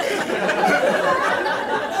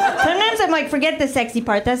 Sometimes I'm like, forget the sexy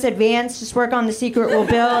part. That's advanced. Just work on the secret we'll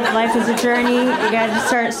build. Life is a journey. You gotta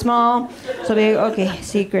start small. So be okay,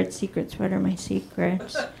 secrets. What are my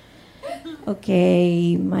secrets?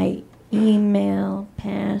 Okay, my email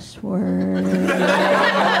password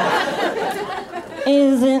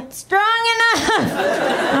isn't strong enough.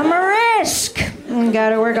 I'm a risk.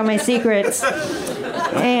 Gotta work on my secrets.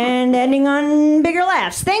 And ending on bigger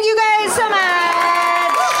laughs. Thank you guys so much.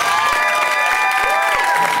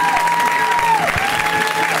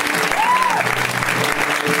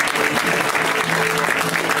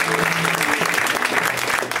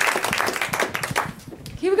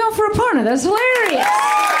 Keep going for Aparna. That's hilarious.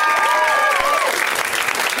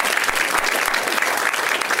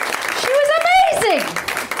 She was amazing.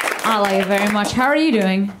 I like it very much. How are you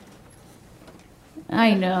doing?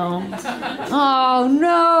 I know. Oh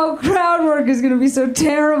no, crowd work is going to be so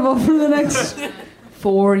terrible for the next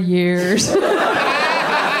 4 years.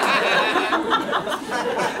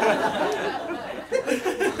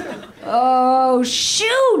 Oh,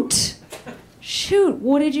 shoot. Shoot,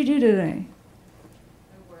 what did you do today?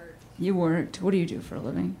 You worked. What do you do for a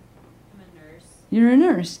living? I'm a nurse. You're a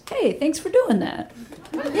nurse. Hey, thanks for doing that.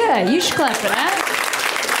 Yeah, you should clap for that.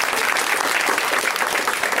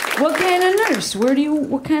 What kind of nurse?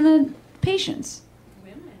 What kind of patients?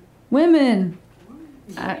 Women.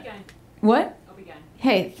 What?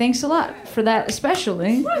 Hey, thanks a lot for that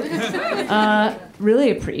especially. Really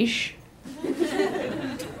appreciate.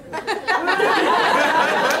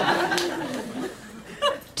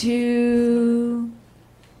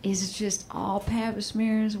 Is it just all pap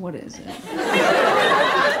smears? What is it?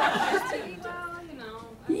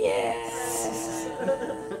 Yes.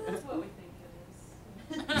 That's what we think it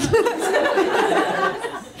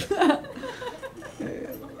is.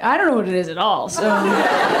 I don't know what it is at all, so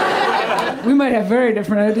we might have very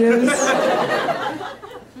different ideas.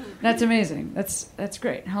 That's amazing. That's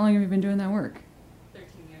great. How long have you been doing that work?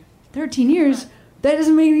 13 years. 13 years? That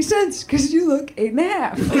doesn't make any sense, because you look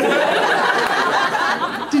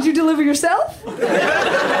 8.5. Did you deliver yourself?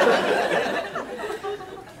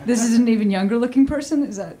 This is an even younger looking person?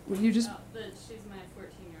 Is that what you just... No, she's my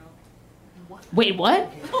 14-year-old. Wait, what?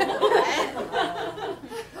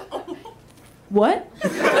 What?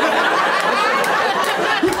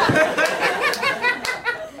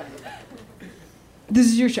 This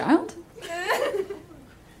is your child?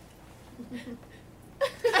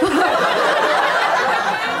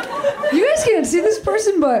 You guys can't see this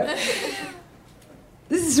person, but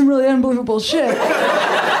this is some really unbelievable shit.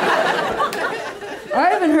 I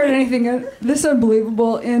haven't heard anything this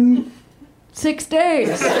unbelievable in 6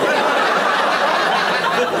 days.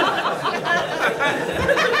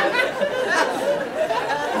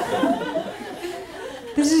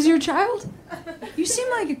 This is your child? You seem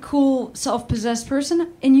like a cool, self-possessed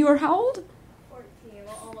person. And you are how old? 14,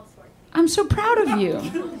 well, almost 14. I'm so proud of you.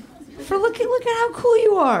 Look at how cool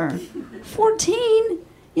you are. 14.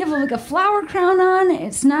 You have like a flower crown on.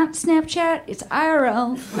 It's not Snapchat. It's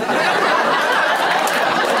IRL.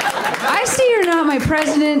 I see you're not my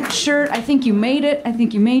president shirt. I think you made it. I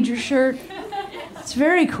think you made your shirt. It's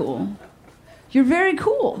very cool. You're very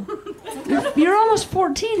cool. You're almost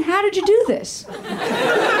 14. How did you do this?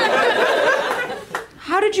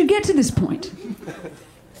 How did you get to this point?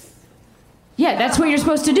 Yeah, that's what you're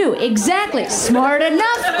supposed to do. Exactly. Smart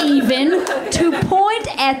enough, even, to point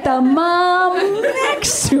at the mom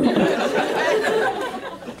next to him.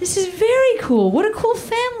 This is very cool. What a cool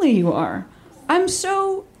family you are. I'm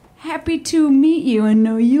so happy to meet you and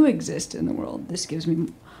know you exist in the world. This gives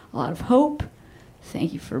me a lot of hope.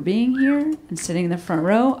 Thank you for being here and sitting in the front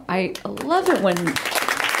row. I love it when...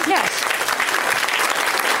 Yes.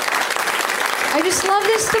 I just love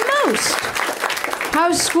this the most.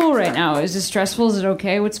 How's school right now? Is it stressful? Is it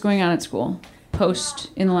okay? What's going on at school? Post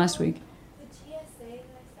in the last week? The TSA that I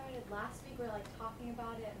started last week, we're like talking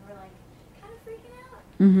about it and we're like kind of freaking out.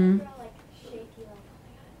 Mm-hmm. We're all like shaky, like,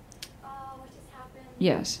 oh my god, what just happened?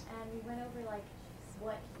 Yes. And we went over like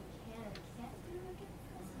what he can and can't do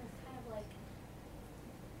against us. And it's kind of like,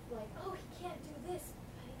 like, oh, he can't do this,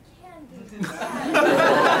 but he can do that.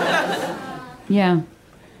 Yeah.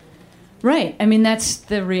 Right. I mean, that's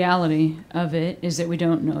the reality of it, is that we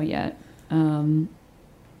don't know yet.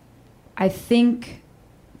 I think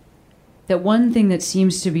that one thing that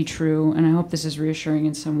seems to be true, and I hope this is reassuring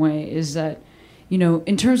in some way, is that, you know,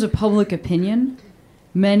 in terms of public opinion,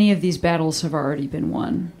 many of these battles have already been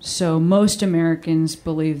won. So most Americans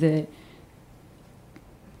believe that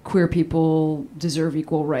queer people deserve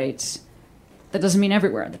equal rights. That doesn't mean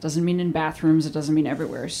everywhere. That doesn't mean in bathrooms. It doesn't mean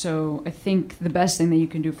everywhere. So I think the best thing that you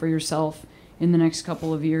can do for yourself in the next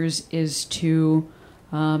couple of years is to,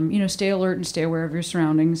 stay alert and stay aware of your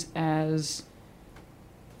surroundings, as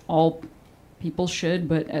all people should,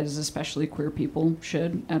 but as especially queer people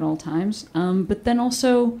should at all times. But then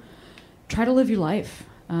also try to live your life,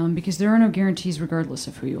 because there are no guarantees regardless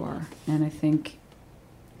of who you are. And I think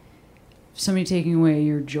somebody taking away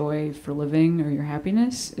your joy for living or your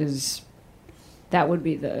happiness that would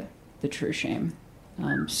be the true shame.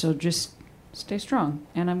 So just stay strong.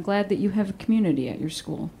 And I'm glad that you have a community at your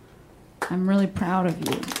school. I'm really proud of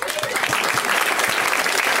you.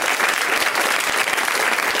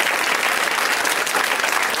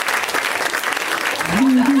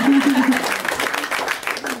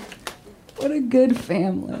 What a good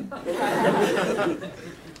family.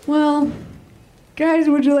 Well, guys,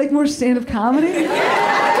 would you like more stand-up comedy?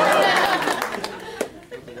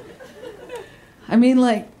 I mean,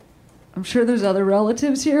 like, I'm sure there's other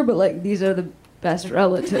relatives here, but, like, these are the best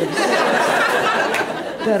relatives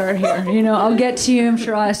that are here. You know, I'll get to you, I'm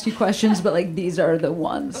sure I'll ask you questions, but, like, these are the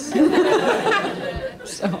ones.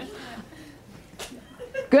 So,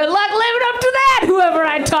 good luck living up to that, whoever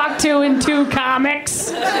I talk to in 2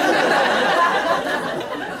 comics.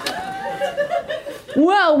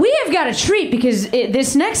 Well, we have got a treat, because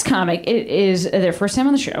this next comic, it is their first time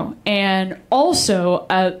on the show, and also,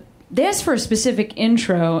 they asked for a specific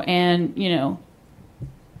intro, and, you know,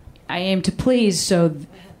 I aim to please, so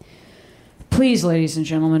please, ladies and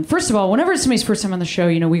gentlemen. First of all, whenever it's somebody's first time on the show,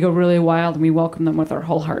 you know, we go really wild and we welcome them with our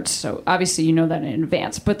whole hearts. So obviously you know that in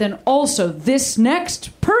advance. But then also, this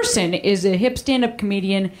next person is a hip stand-up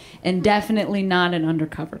comedian and definitely not an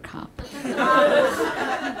undercover cop.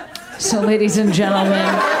 So, ladies and gentlemen,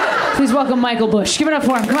 please welcome Michael Bush. Give it up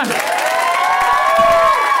for him. Come on.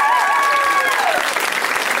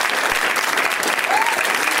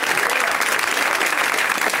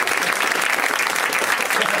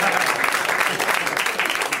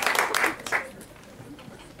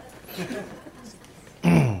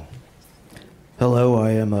 Hello, I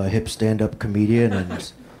am a hip stand-up comedian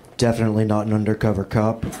and definitely not an undercover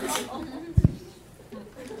cop.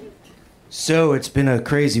 So, it's been a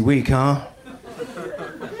crazy week, huh?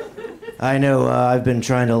 I know, I've been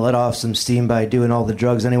trying to let off some steam by doing all the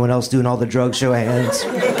drugs. Anyone else doing all the drugs? Show of hands.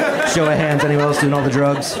 Show of hands, anyone else doing all the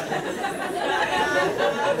drugs?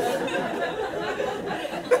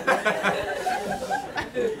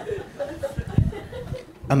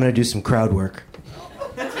 I'm gonna do some crowd work.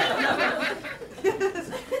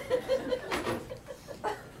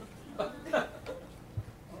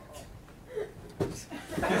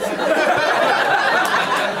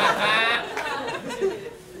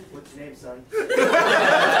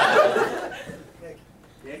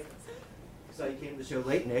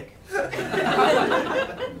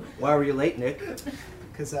 Why were you late, Nick?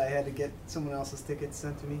 Because I had to get someone else's tickets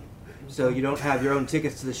sent to me. So you don't have your own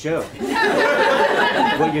tickets to the show?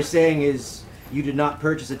 What you're saying is you did not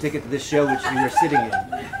purchase a ticket to this show which you were sitting in?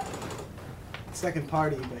 Second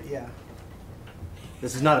party, but yeah.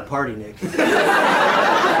 This is not a party, Nick.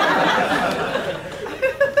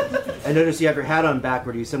 I notice you have your hat on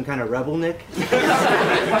backward. Are you some kind of rebel, Nick?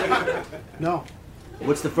 No.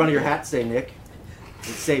 What's the front of your hat say, Nick?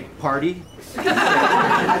 Does it say party?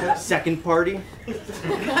 Second party?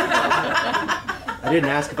 I didn't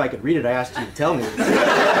ask if I could read it, I asked you to tell me.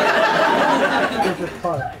 Griffith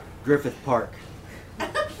Park. Griffith Park.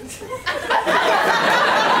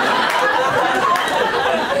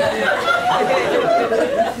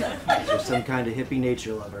 You're some kind of hippie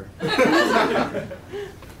nature lover.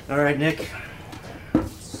 All right, Nick.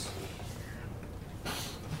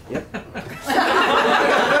 Yep.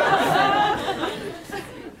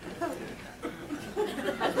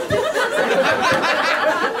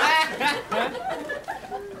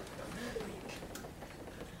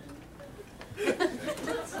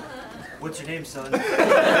 What's your name, son?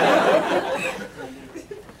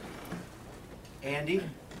 Andy?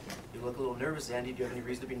 You look a little nervous, Andy. Do you have any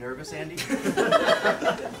reason to be nervous, Andy?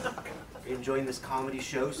 Are you enjoying this comedy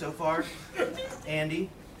show so far? Andy?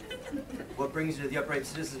 What brings you to the Upright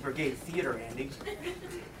Citizens Brigade Theater, Andy? A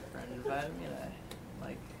friend invited me and I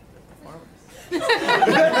like the performers.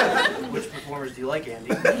 Which performers do you like,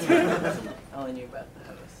 Andy? I only knew about the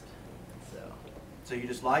host. So you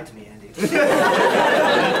just lied to me, Andy.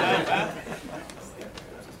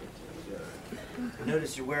 I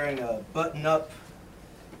notice you're wearing a button-up,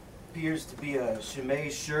 appears to be a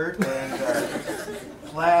chemise shirt, and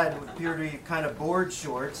plaid would appear to be kind of board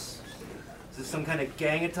shorts. Is this some kind of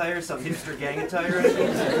gang attire, some hipster gang attire,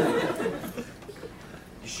 Andy?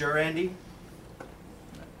 You sure, Andy?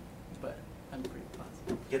 But I'm pretty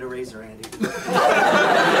positive. Get a razor, Andy.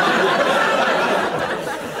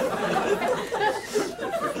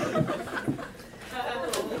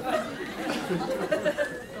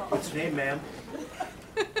 What's your name, ma'am?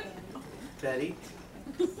 Betty?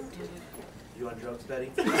 You on drugs,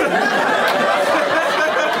 Betty?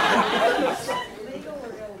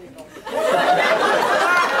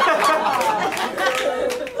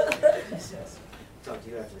 Talk to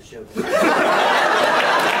you after the show.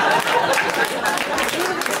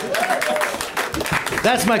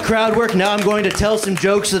 That's my crowd work. Now I'm going to tell some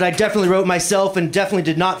jokes that I definitely wrote myself and definitely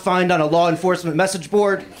did not find on a law enforcement message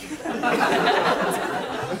board.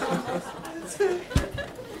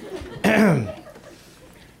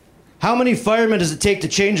 How many firemen does it take to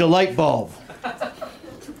change a light bulb?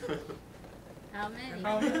 How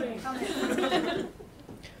many?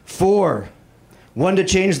 4. 1 to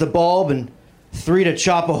change the bulb and 3 to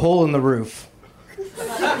chop a hole in the roof.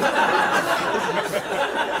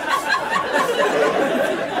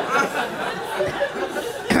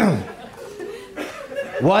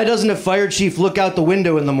 Why doesn't a fire chief look out the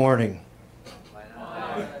window in the morning?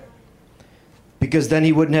 Because then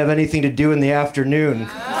he wouldn't have anything to do in the afternoon.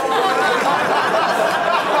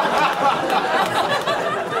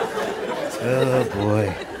 Oh,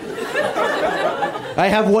 boy. I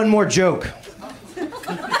have one more joke.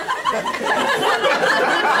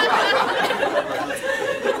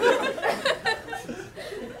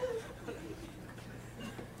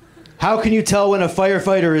 How can you tell when a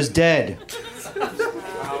firefighter is dead?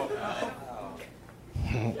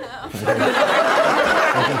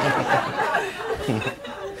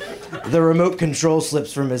 The remote control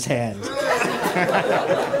slips from his hand.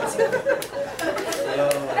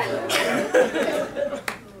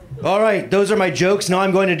 All right, those are my jokes. Now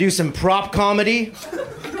I'm going to do some prop comedy.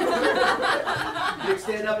 You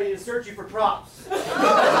stand up and you search you for props. Do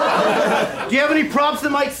you have any props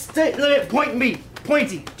that might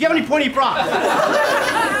pointy? Do you have any pointy props?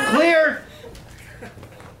 Clear.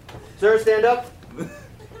 Sir, stand up. Do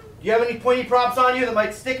you have any pointy props on you that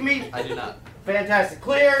might stick me? I do not. Fantastic.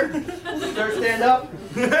 Clear. Sir, stand up.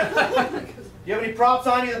 Do you have any props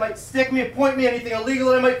on you that might stick me, point me, anything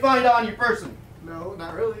illegal that I might find on your person? No,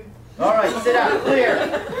 not really. All right, sit down.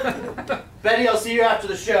 Clear. Betty, I'll see you after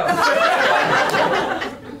the show.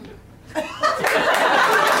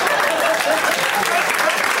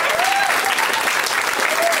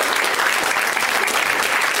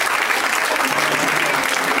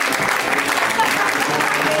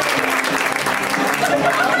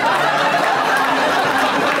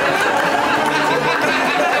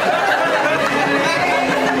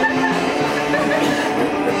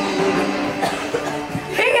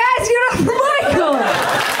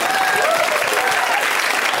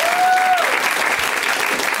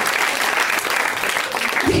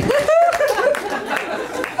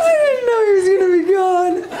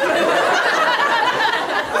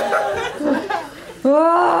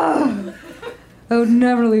 I would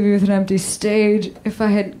never leave you with an empty stage if I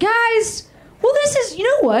had... Guys! Well, this is... You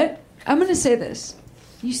know what? I'm going to say this.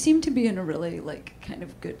 You seem to be in a really, kind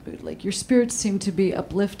of good mood. Your spirits seem to be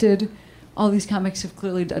uplifted. All these comics have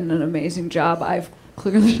clearly done an amazing job. I've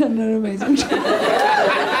clearly done an amazing job.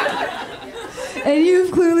 And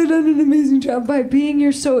you've clearly done an amazing job by being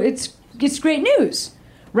here, so it's great news.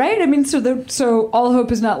 Right? I mean, so all hope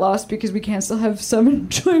is not lost because we can still have some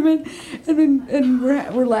enjoyment, and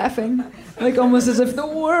we're laughing, almost as if the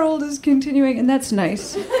world is continuing, and that's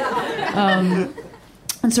nice. And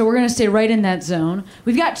so we're going to stay right in that zone.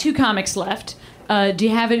 We've got 2 comics left. Do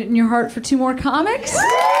you have it in your heart for 2 more comics?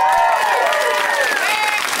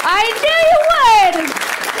 I knew you would!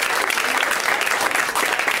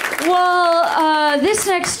 Well, this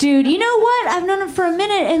next dude, you know what? I've known him for a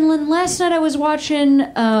minute, and then last night I was watching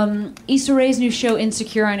Issa Rae's new show,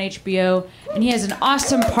 Insecure, on HBO, and he has an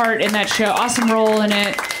awesome part in that show, awesome role in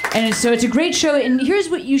it, and so it's a great show, and here's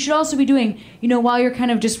what you should also be doing, while you're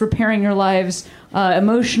kind of just repairing your lives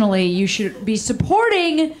emotionally, you should be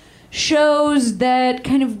supporting shows that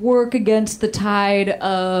kind of work against the tide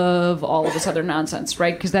of all of this other nonsense,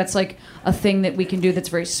 right? Because that's a thing that we can do that's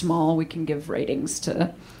very small. We can give ratings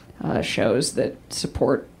to shows that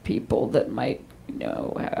support people that might be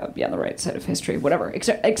on the right side of history, whatever,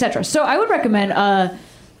 etc. So I would recommend,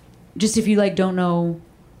 just if you don't know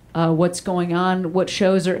what's going on, what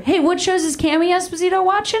shows is Cami Esposito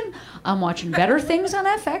watching? I'm watching Better Things on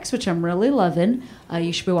FX, which I'm really loving.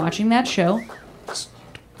 You should be watching that show. A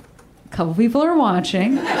couple people are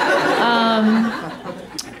watching.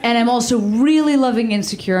 And I'm also really loving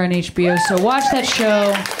Insecure on HBO, so watch that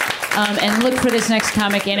show and look for this next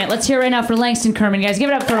comic in it. Let's hear it right now for Langston Kerman, guys. Give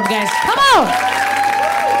it up for him, guys. Come on!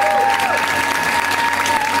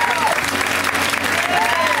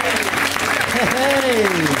 Hey!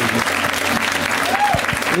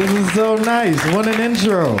 This is so nice. What an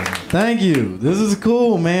intro. Thank you. This is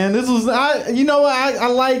cool, man. This was, I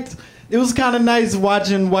liked, it was kind of nice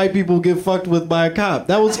watching white people get fucked with by a cop.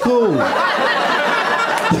 That was cool.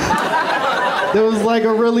 That was like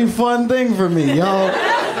a really fun thing for me, y'all.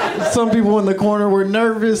 Some people in the corner were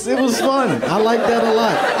nervous. It was fun. I like that a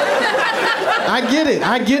lot. I get it.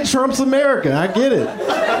 I get Trump's America. I get it.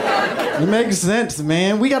 It makes sense,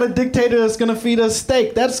 man. We got a dictator that's gonna feed us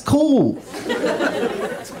steak. That's cool.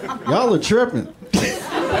 Y'all are tripping.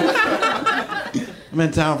 I'm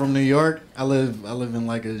in town from New York. I live in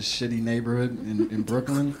like a shitty neighborhood in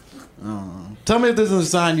Brooklyn. Tell me if this is a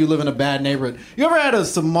sign you live in a bad neighborhood. You ever had a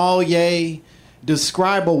sommelier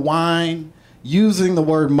describe a wine using the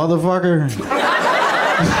word motherfucker?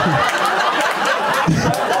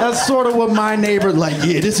 That's sort of what my neighbor like.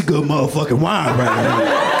 Yeah, this is a good motherfucking wine right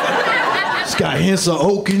here. It's got hints of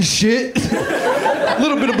oak and shit. A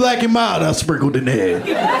little bit of Black and Mild I sprinkled in there.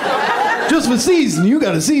 Just for seasoning, you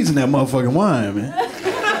gotta season that motherfucking wine, man.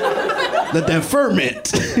 Let that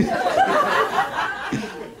ferment.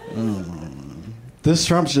 This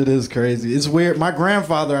Trump shit is crazy. It's weird. My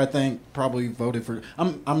grandfather, I think, probably voted for.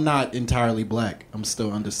 I'm not entirely black. I'm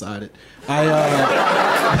still undecided.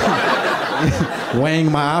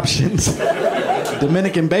 Weighing my options.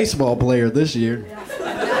 Dominican baseball player this year.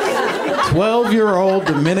 12-year-old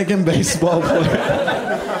Dominican baseball player.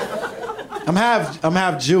 I'm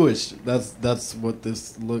half Jewish. That's what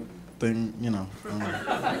this look thing,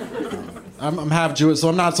 I'm half Jewish, so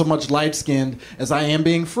I'm not so much light-skinned as I am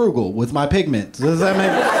being frugal with my pigment. Does that make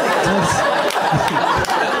sense?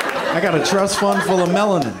 I got a trust fund full of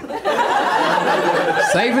melanin.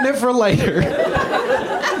 Saving it for later.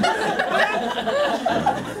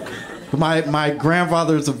 My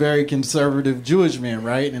grandfather's a very conservative Jewish man,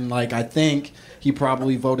 right? And I think he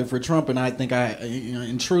probably voted for Trump, and I think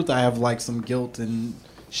in truth, I have some guilt and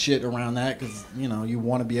shit around that because you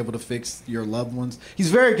want to be able to fix your loved ones. He's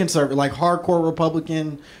very conservative, hardcore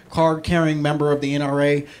Republican, card-carrying member of the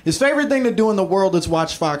NRA. His favorite thing to do in the world is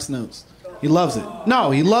watch Fox News. He loves it.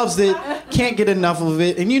 No, he loves it. Can't get enough of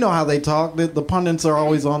it. And you know how they talk. The pundits are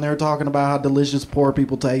always on there talking about how delicious poor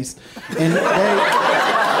people taste. And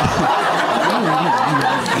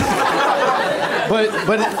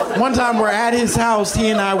But one time we're at his house, he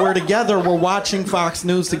and I were together, we're watching Fox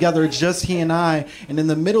News together, just he and I, and in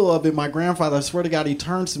the middle of it, my grandfather, I swear to God, he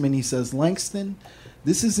turns to me and he says, "Langston,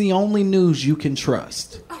 this is the only news you can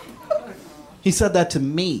trust." He said that to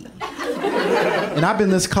me. And I've been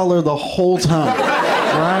this color the whole time,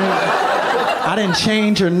 right? I didn't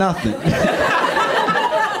change or nothing.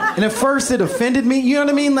 And at first it offended me, you know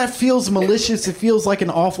what I mean? That feels malicious, it feels like an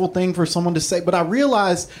awful thing for someone to say, but I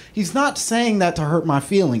realized he's not saying that to hurt my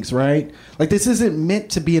feelings, right? This isn't meant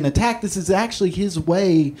to be an attack, this is actually his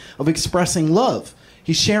way of expressing love.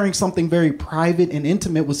 He's sharing something very private and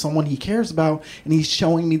intimate with someone he cares about, and he's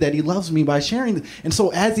showing me that he loves me by sharing it. And so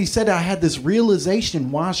as he said, I had this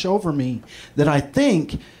realization wash over me that I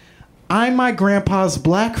think I'm my grandpa's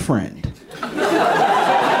black friend.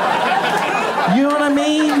 You know what I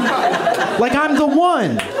mean? I'm the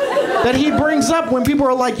one that he brings up when people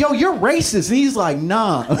are like, "Yo, you're racist." And he's like,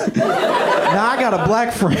 "Nah. I got a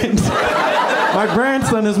black friend. My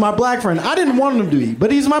grandson is my black friend. I didn't want him to be,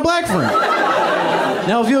 but he's my black friend."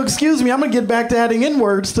 Now, if you'll excuse me, I'm going to get back to adding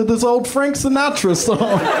N-words to this old Frank Sinatra song.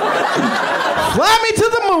 Fly me to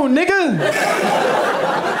the moon, nigga.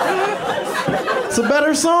 It's a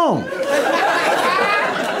better song.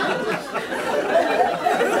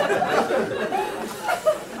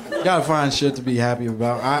 Gotta find shit to be happy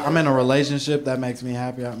about. I'm in a relationship that makes me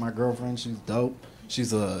happy. My girlfriend, she's dope.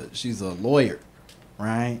 She's a lawyer,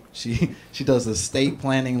 right? She does estate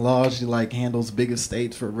planning law. She handles big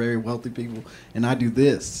estates for very wealthy people, and I do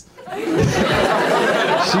this.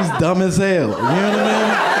 She's dumb as hell. You know what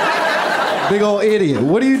I mean? Big old idiot.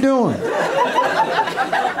 What are you doing?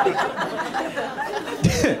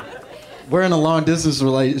 We're in a long distance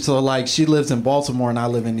relationship, so she lives in Baltimore and I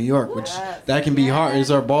live in New York, which that can be hard. Is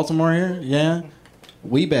there Baltimore here? Yeah?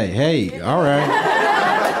 Weebay, hey, all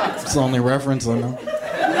right. It's the only reference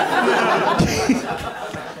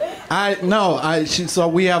I know. So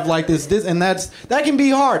we have like this, and that can be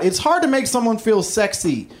hard. It's hard to make someone feel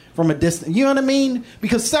sexy from a distance. You know what I mean?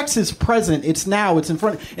 Because sex is present. It's now. It's in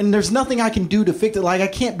front. And there's nothing I can do to fix it. Like, I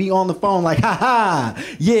can't be on the phone like, ha,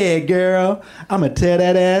 yeah, girl, I'm going to tear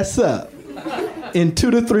that ass up in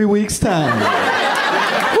 2 to 3 weeks' time.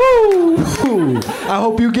 Woo! I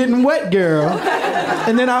hope you're getting wet, girl.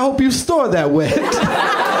 And then I hope you store that wet.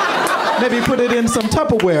 Maybe put it in some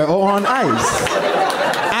Tupperware or on ice.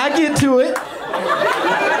 I get to it.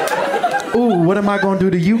 Ooh, what am I gonna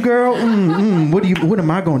do to you, girl? What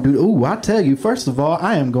am I gonna do? Ooh, I tell you, first of all,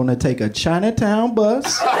 I am gonna take a Chinatown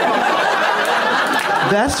bus.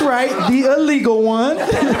 That's right, the illegal one.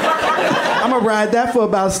 I'm gonna ride that for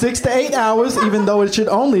about 6 to 8 hours, even though it should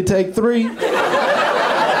only take 3.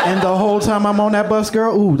 And the whole time I'm on that bus,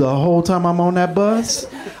 girl,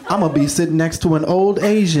 I'm gonna be sitting next to an old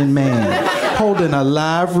Asian man holding a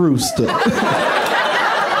live rooster.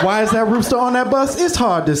 Why is that rooster on that bus? It's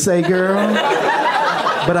hard to say, girl.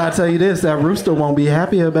 But I tell you this, that rooster won't be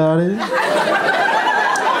happy about it.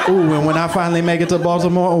 Ooh, and when I finally make it to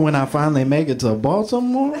Baltimore,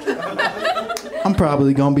 I'm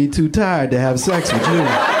probably gonna be too tired to have sex with you.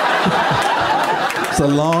 It's a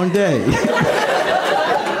long day.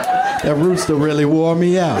 That rooster really wore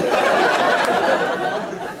me out.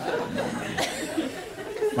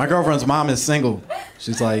 My girlfriend's mom is single.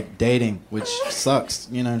 She's like dating, which sucks.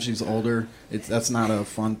 You know, she's older. That's not a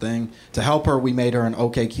fun thing. To help her, we made her an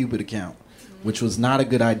OkCupid account, which was not a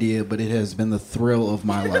good idea, but it has been the thrill of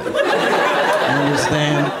my life. You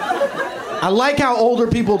understand? I like how older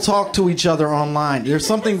people talk to each other online. There's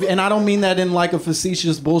something, and I don't mean that in like a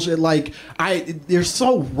facetious bullshit. Like, they're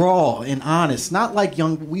so raw and honest. Not like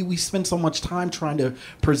young. We spend so much time trying to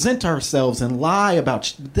present ourselves and lie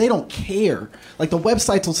about. They don't care. Like the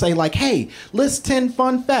websites will say like, "Hey, list 10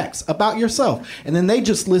 fun facts about yourself," and then they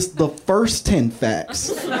just list the first 10 facts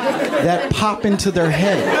that pop into their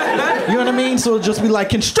head. You know what I mean? So it'll just be like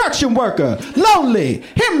construction worker, lonely,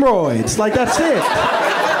 hemorrhoids. Like that's it.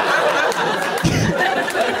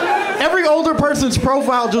 Every older person's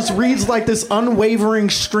profile just reads like this unwavering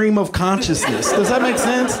stream of consciousness. Does that make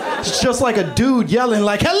sense? It's just like a dude yelling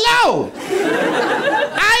like, "Hello!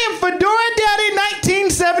 I am Fedora Daddy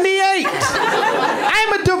 1978. I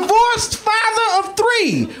am a divorced father of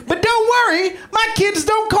 3. But don't worry, my kids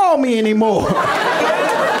don't call me anymore.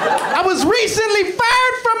 I was recently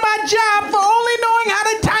fired from my job for only knowing how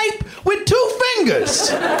to type with 2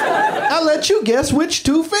 fingers. I'll let you guess which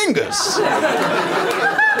 2 fingers.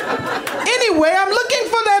 Anyway, I'm looking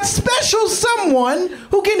for that special someone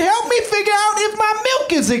who can help me figure out if my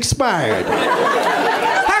milk is expired.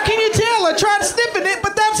 How can you tell? I tried sniffing it,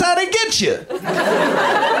 but that's how they get you.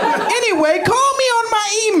 Anyway, call me on my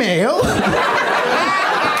email.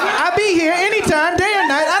 I'll be here anytime, day or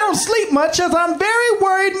night. I don't sleep much as I'm very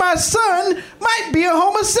worried my son might be a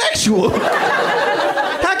homosexual.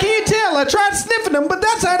 How can you tell? I tried sniffing them, but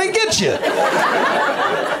that's how they get you.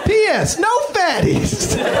 P.S. No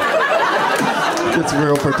fatties. Gets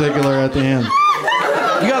real particular at the end.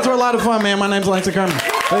 You guys were a lot of fun, man. My name's Langston Kerman.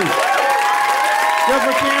 Hey. Go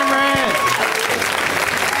for Cameron.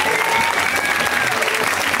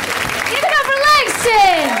 Give it up for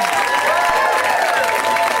Langston.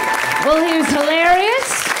 Well, he was hilarious.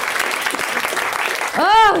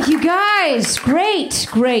 Oh, you guys.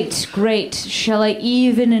 Great. Shall I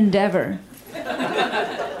even endeavor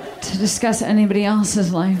to discuss anybody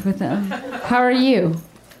else's life with them? How are you?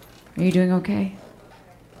 Are you doing okay?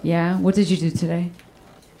 Yeah? What did you do today?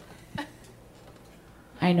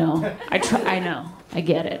 I know. I know. I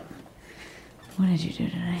get it. What did you do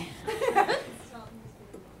today?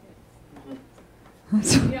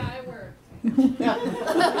 Yeah, I worked.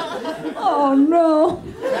 Oh, no.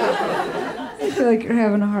 I feel like you're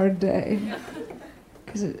having a hard day.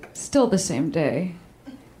 Because it's still the same day.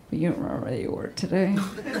 But you don't remember that you worked today.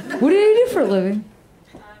 What do you do for a living?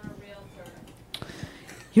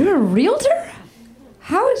 You're a realtor?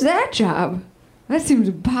 How is that job? That seems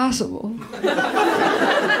impossible.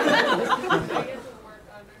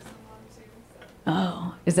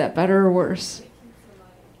 Oh, is that better or worse?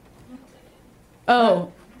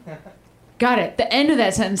 Oh, got it. The end of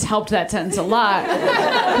that sentence helped that sentence a lot.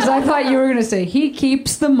 Because I thought you were going to say, he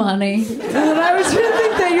keeps the money. And then I was going to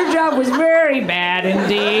think that your job was very bad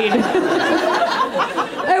indeed.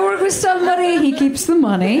 I work with somebody, he keeps the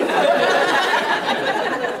money.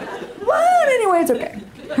 Well, anyway, it's okay.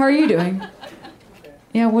 How are you doing?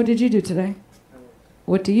 Yeah, what did you do today?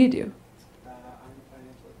 What do you do?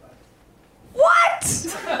 What?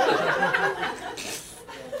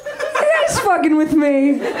 You guys fucking fucking with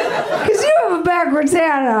me. Because you have a backwards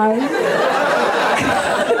hat on.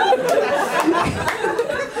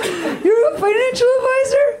 You're a financial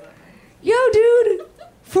advisor? Yo, dude,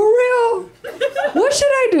 for real, what should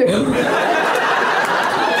I do?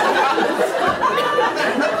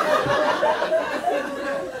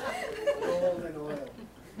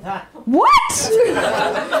 What?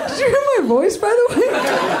 Did you hear my voice, by the way?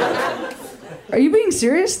 Are you being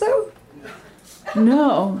serious, though?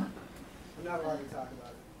 No. I'm not allowed to talk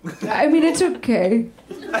about it. I mean, it's okay.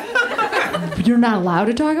 You're not allowed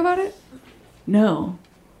to talk about it? No.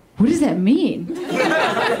 What does that mean?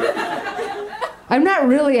 I'm not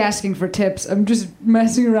really asking for tips. I'm just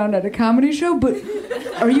messing around at a comedy show, but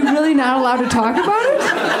are you really not allowed to talk about it?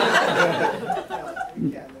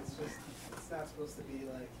 Yeah, that's just, it's not supposed to be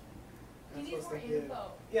like, I'm supposed to give.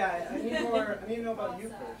 Yeah, I need more, I need to know about you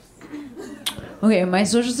first. Okay, my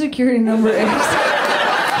social security number is...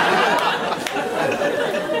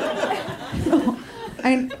 No,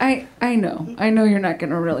 I know. I know you're not going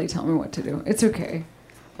to really tell me what to do. It's okay.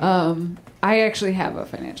 I actually have a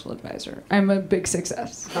financial advisor. I'm a big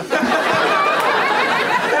success. I'm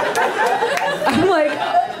like,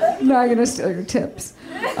 not going to steal your tips.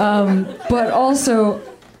 But also,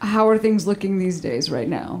 how are things looking these days right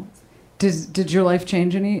now? Did your life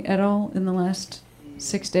change any at all in the last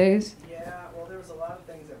 6 days? Yeah, well, there was a lot of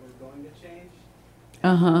things that were going to change.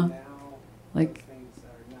 Uh-huh. Now, like, those things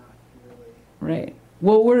are not really. Right.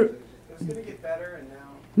 Well, we're... It was going to get better, and now.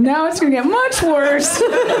 Now it's gonna get much worse.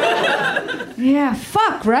 Yeah,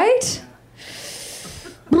 fuck, right?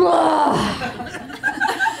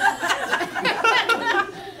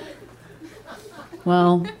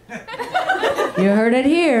 Well, you heard it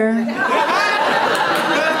here.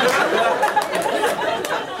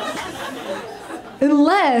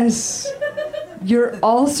 Unless you're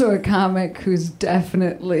also a comic who's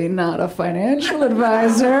definitely not a financial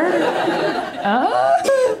advisor. I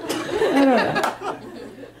don't know.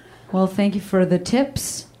 Well, thank you for the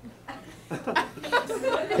tips.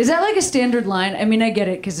 Is that like a standard line? I mean, I get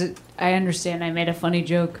it, because I understand I made a funny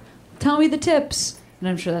joke. Tell me the tips. And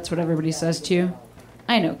I'm sure that's what everybody says to you.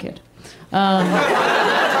 I know, kid. But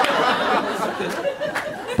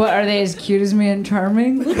are they as cute as me and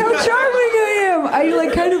charming? Look how charming I am! I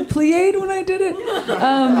like kind of plied when I did it.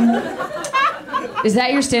 Is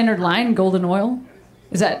that your standard line, golden oil?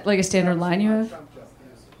 Is that like a standard line you have?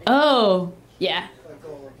 Oh, yeah.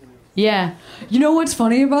 Yeah. You know what's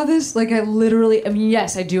funny about this? Like, I mean,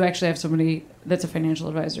 yes, I do actually have somebody that's a financial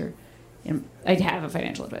advisor. And I have a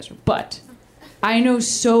financial advisor. But I know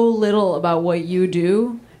so little about what you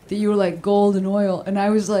do that you were like, gold and oil. And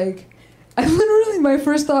I was like, my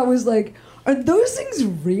first thought was like, are those things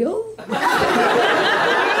real?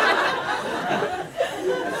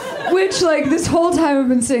 Which, like, this whole time I've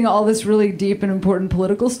been saying all this really deep and important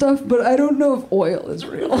political stuff, but I don't know if oil is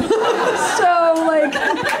real. So, like...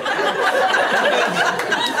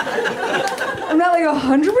 I'm not like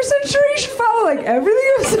 100% sure you should follow like everything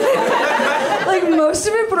I'm saying. Like most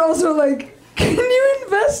of it, but also like, can you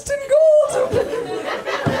invest in gold? And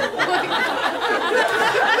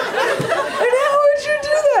how would you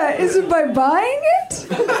do that? Is it by buying it?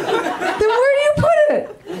 Then where do you put it?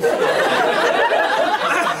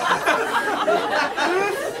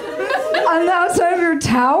 On the outside of your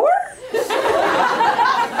tower?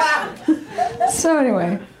 So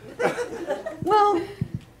anyway. Well,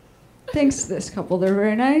 thanks to this couple. They're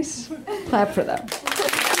very nice. Clap for them.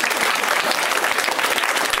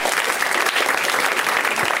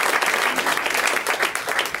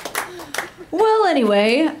 Well,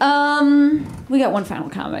 anyway, we got one final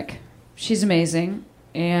comic. She's amazing.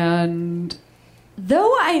 And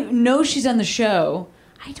though I know she's on the show,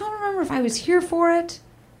 I don't remember if I was here for it.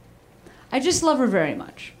 I just love her very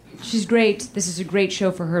much. She's great. This is a great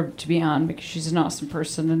show for her to be on because she's an awesome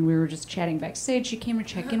person, and we were just chatting backstage. She came to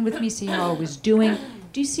check in with me, see how I was doing.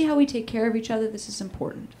 Do you see how we take care of each other? This is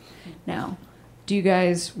important. Now, do you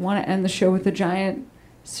guys want to end the show with a giant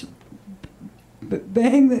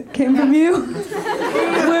bang that came from you?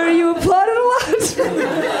 Where you applauded a lot?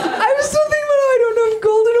 I was still thinking about how I don't know if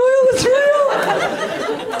golden oil is real.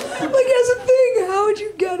 Like, as a thing, how would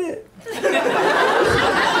you get it?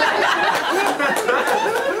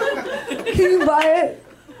 Can you buy it?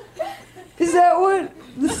 Is that what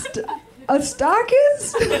a stock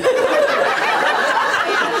is?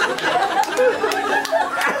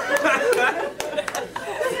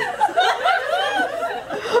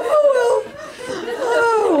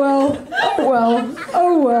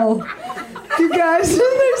 Oh well. You guys,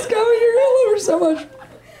 thanks coming. You're gonna love her so much.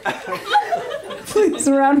 Please, a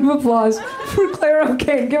round of applause for Claire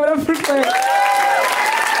O'Kane. Give it up for Claire.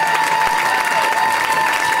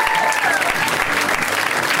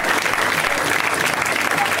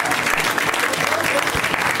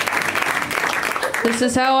 This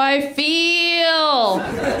is how I feel.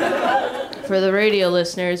 For the radio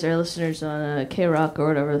listeners, or listeners on K-Rock or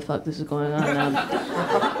whatever the fuck this is going on,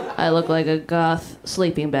 I look like a goth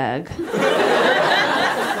sleeping bag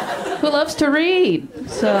who loves to read.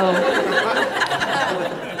 So,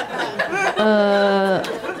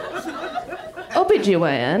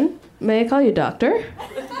 OBGYN, may I call you doctor?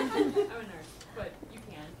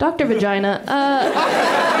 Dr. Vagina, I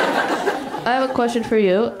have a question for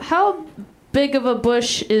you. How big of a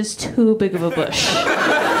bush is too big of a bush?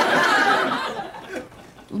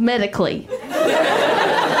 Medically.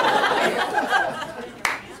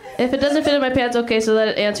 If it doesn't fit in my pants, okay, so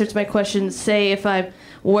that answers my question. Say if I'm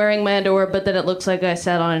wearing my underwear, but then it looks like I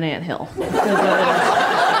sat on an anthill.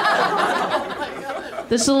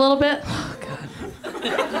 This a little bit? Oh, God.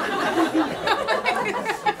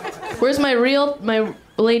 Where's my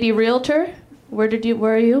lady realtor? Where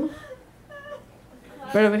are you?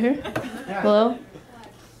 Right over here? Hello?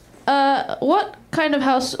 What kind of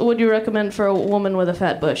house would you recommend for a woman with a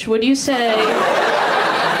fat bush? Would you say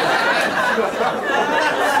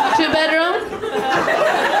 2-bedroom?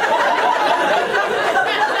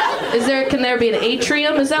 Can there be an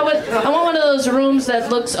atrium? Is that what? I want one of those rooms that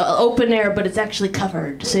looks open air, but it's actually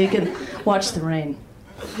covered, so you can watch the rain.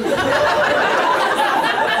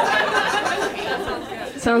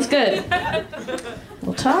 Sounds good.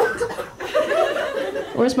 We'll talk.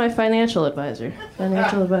 Where's my financial advisor?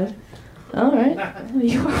 Financial advisor? All right.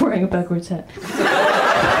 You are wearing a backwards hat.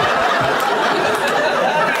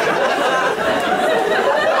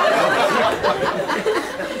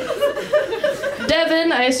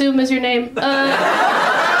 Devin, I assume is your name.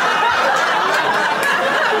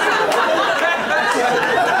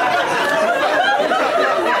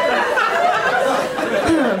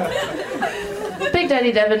 Big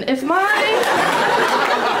Daddy Devin, if my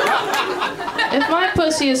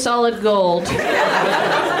pussy is solid gold,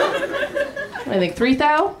 I think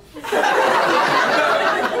 3,000?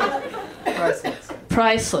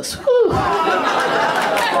 Priceless. Whew.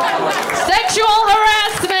 Sexual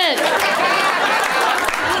harassment!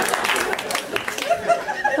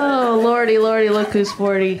 Oh, lordy, look who's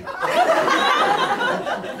 40.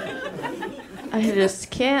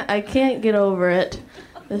 I can't get over it.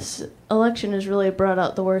 This election has really brought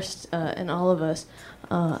out the worst in all of us.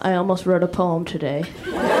 I almost wrote a poem today.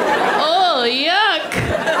 Oh, yuck!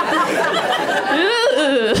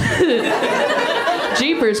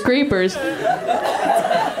 Jeepers creepers.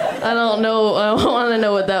 I don't know. I want to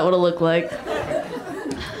know what that would have looked like.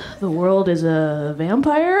 The world is a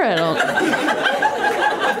vampire? I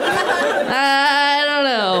don't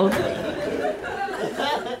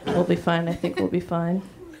know. We'll be fine. I think we'll be fine.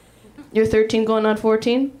 You're 13 going on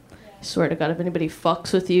 14? I swear to God, if anybody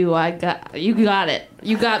fucks with you, you got it.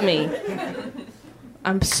 You got me.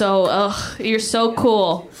 You're so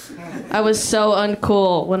cool. I was so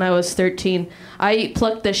uncool when I was 13. I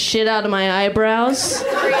plucked the shit out of my eyebrows,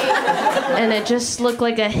 and it just looked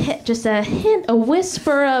like a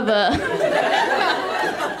whisper of a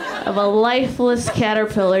lifeless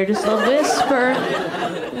caterpillar, just a whisper.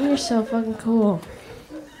 You're so fucking cool.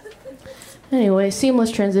 Anyway,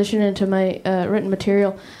 seamless transition into my written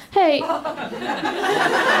material. Hey.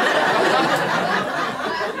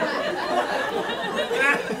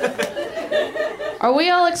 Are we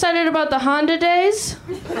all excited about the Honda days?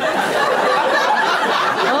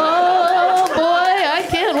 Oh boy, I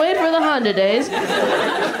can't wait for the Honda days.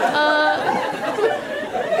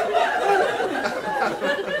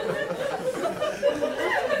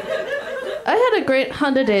 I had a great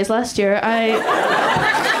Honda days last year. I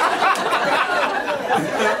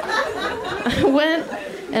went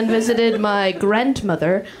and visited my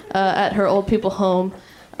grandmother at her old people home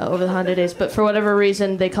over the Honda days, but for whatever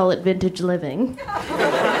reason they call it vintage living.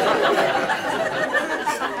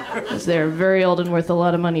 Because they're very old and worth a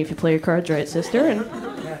lot of money if you play your cards right, sister. And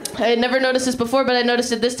I had never noticed this before, but I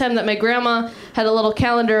noticed it this time that my grandma had a little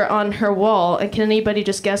calendar on her wall. And can anybody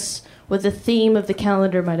just guess what the theme of the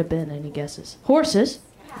calendar might have been? Any guesses? Horses?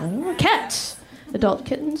 No. Cats? Adult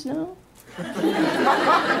kittens? No. Anything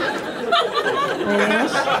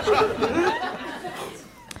else?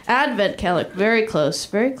 Advent calendar. Very close.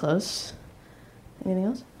 Very close. Anything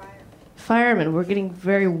else? Firemen. We're getting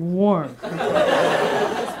very warm.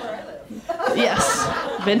 Yes.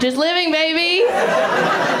 Vintage living, baby.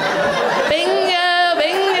 Bingo,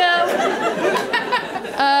 bingo.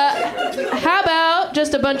 How about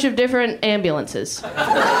just a bunch of different ambulances? How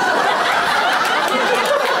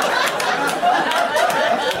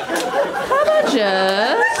about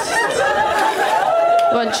just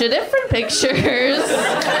a bunch of different pictures?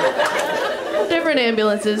 Different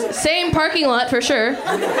ambulances. Same parking lot for sure.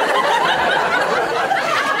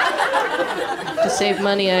 To save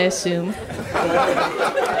money, I assume.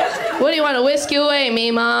 What do you want to whisk you away,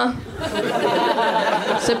 Mima?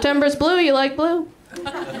 September's blue, you like blue?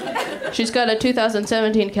 She's got a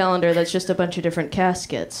 2017 calendar that's just a bunch of different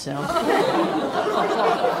caskets, so.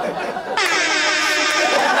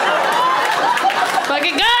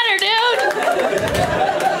 Fucking got her, dude!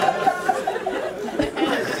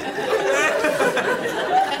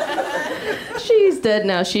 She's dead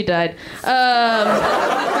now, she died.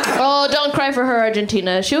 Oh, don't cry for her,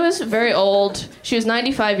 Argentina. She was very old. She was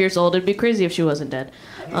 95 years old. It'd be crazy if she wasn't dead,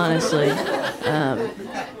 honestly.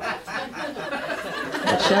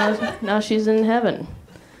 But now she's in heaven,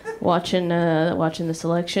 watching this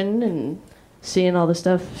election and seeing all the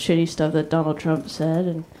shitty stuff that Donald Trump said,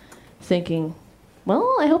 and thinking,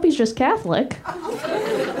 well, I hope he's just Catholic.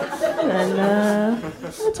 And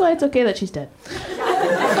that's why it's okay that she's dead.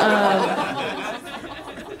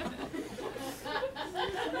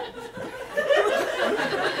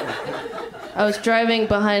 I was driving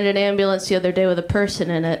behind an ambulance the other day with a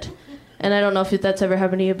person in it. And I don't know if that's ever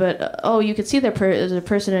happened to you, but, you could see there's a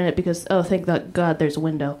person in it because, thank God there's a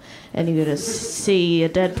window. And you get to see a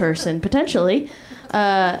dead person, potentially.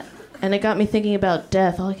 And it got me thinking about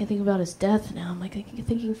death. All I can think about is death now. I'm like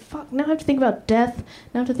thinking, fuck, now I have to think about death.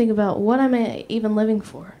 Now I have to think about what am I even living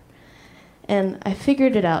for? And I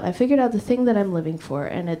figured it out. I figured out the thing that I'm living for,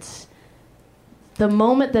 and it's the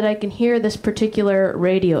moment that I can hear this particular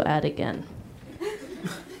radio ad again.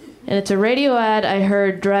 And it's a radio ad I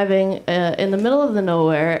heard driving in the middle of the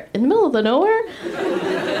nowhere. In the middle of the nowhere? In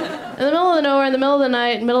the middle of the nowhere, in the middle of the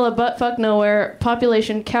night, middle of butt-fuck nowhere,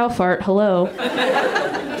 population cow fart, hello.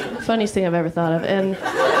 Funniest thing I've ever thought of. And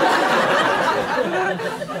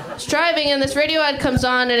it's driving, and this radio ad comes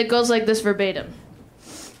on, and it goes like this verbatim.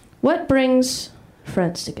 What brings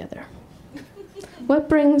friends together? What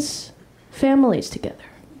brings families together?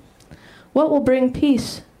 What will bring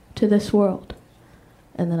peace to this world?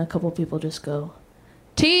 And then a couple people just go,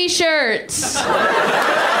 T-shirts!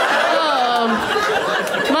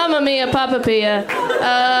 Mamma mia, Papa Pia.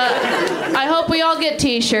 I hope we all get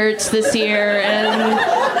T-shirts this year and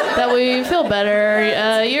that we feel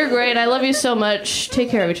better. You're great. I love you so much. Take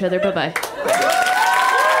care of each other. Bye-bye.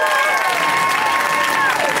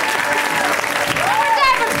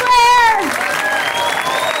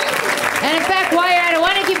 And in fact, while you're at it,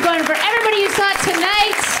 why don't you keep going for everybody you saw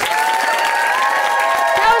tonight?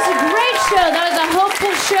 That was a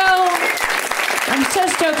hopeful show. I'm so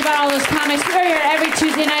stoked about all those comics. We're here every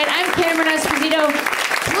Tuesday night. I'm Cameron Esposito.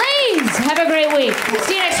 Please have a great week.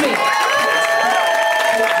 See you next week.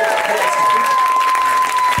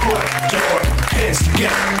 Put your hands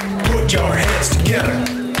together. Put your hands together.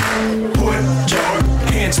 Put your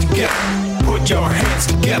hands together. Put your hands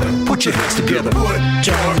together. Put your hands together. Put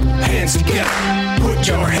your hands together. Put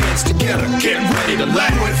your hands together. Get ready to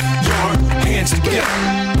laugh. Put your hands together.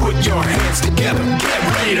 Put your hands together. Get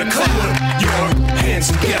ready to clap. Put your hands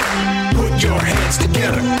together. Put your hands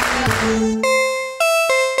together.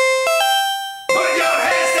 Put your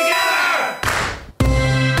hands together.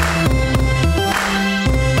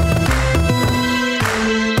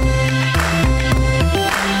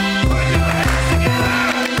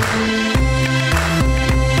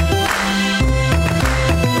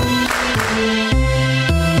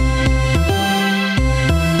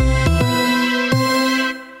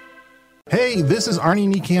 Hey, this is Arnie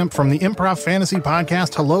Niekamp from the Improv Fantasy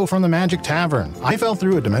Podcast, Hello from the Magic Tavern. I fell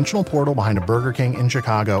through a dimensional portal behind a Burger King in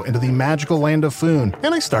Chicago into the magical land of Foon,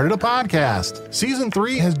 and I started a podcast. Season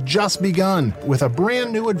 3 has just begun with a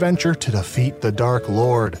brand new adventure to defeat the Dark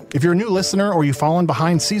Lord. If you're a new listener or you've fallen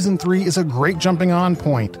behind, Season 3 is a great jumping on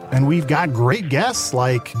point, and we've got great guests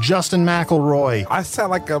like Justin McElroy. I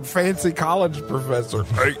sound like a fancy college professor.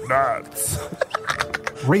 8 nuts.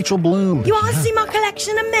 Rachel Bloom. You want to see my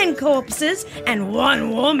collection of men corpses and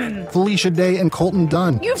one woman? Felicia Day and Colton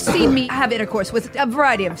Dunn. You've seen me have intercourse with a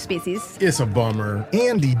variety of species. It's a bummer.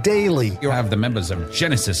 Andy Daly. You have the members of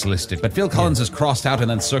Genesis listed, but Phil Collins is crossed out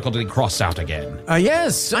and then circled and crossed out again.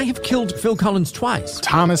 Yes, I have killed Phil Collins twice.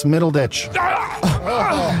 Thomas Middleditch.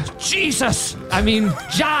 Jesus! I mean,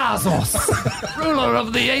 Jazos, ruler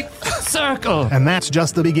of the 8th circle. And that's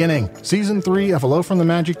just the beginning. Season 3 of Hello from the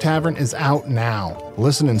Magic Tavern is out now.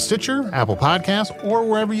 Listen in Stitcher, Apple Podcasts, or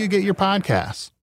wherever you get your podcasts.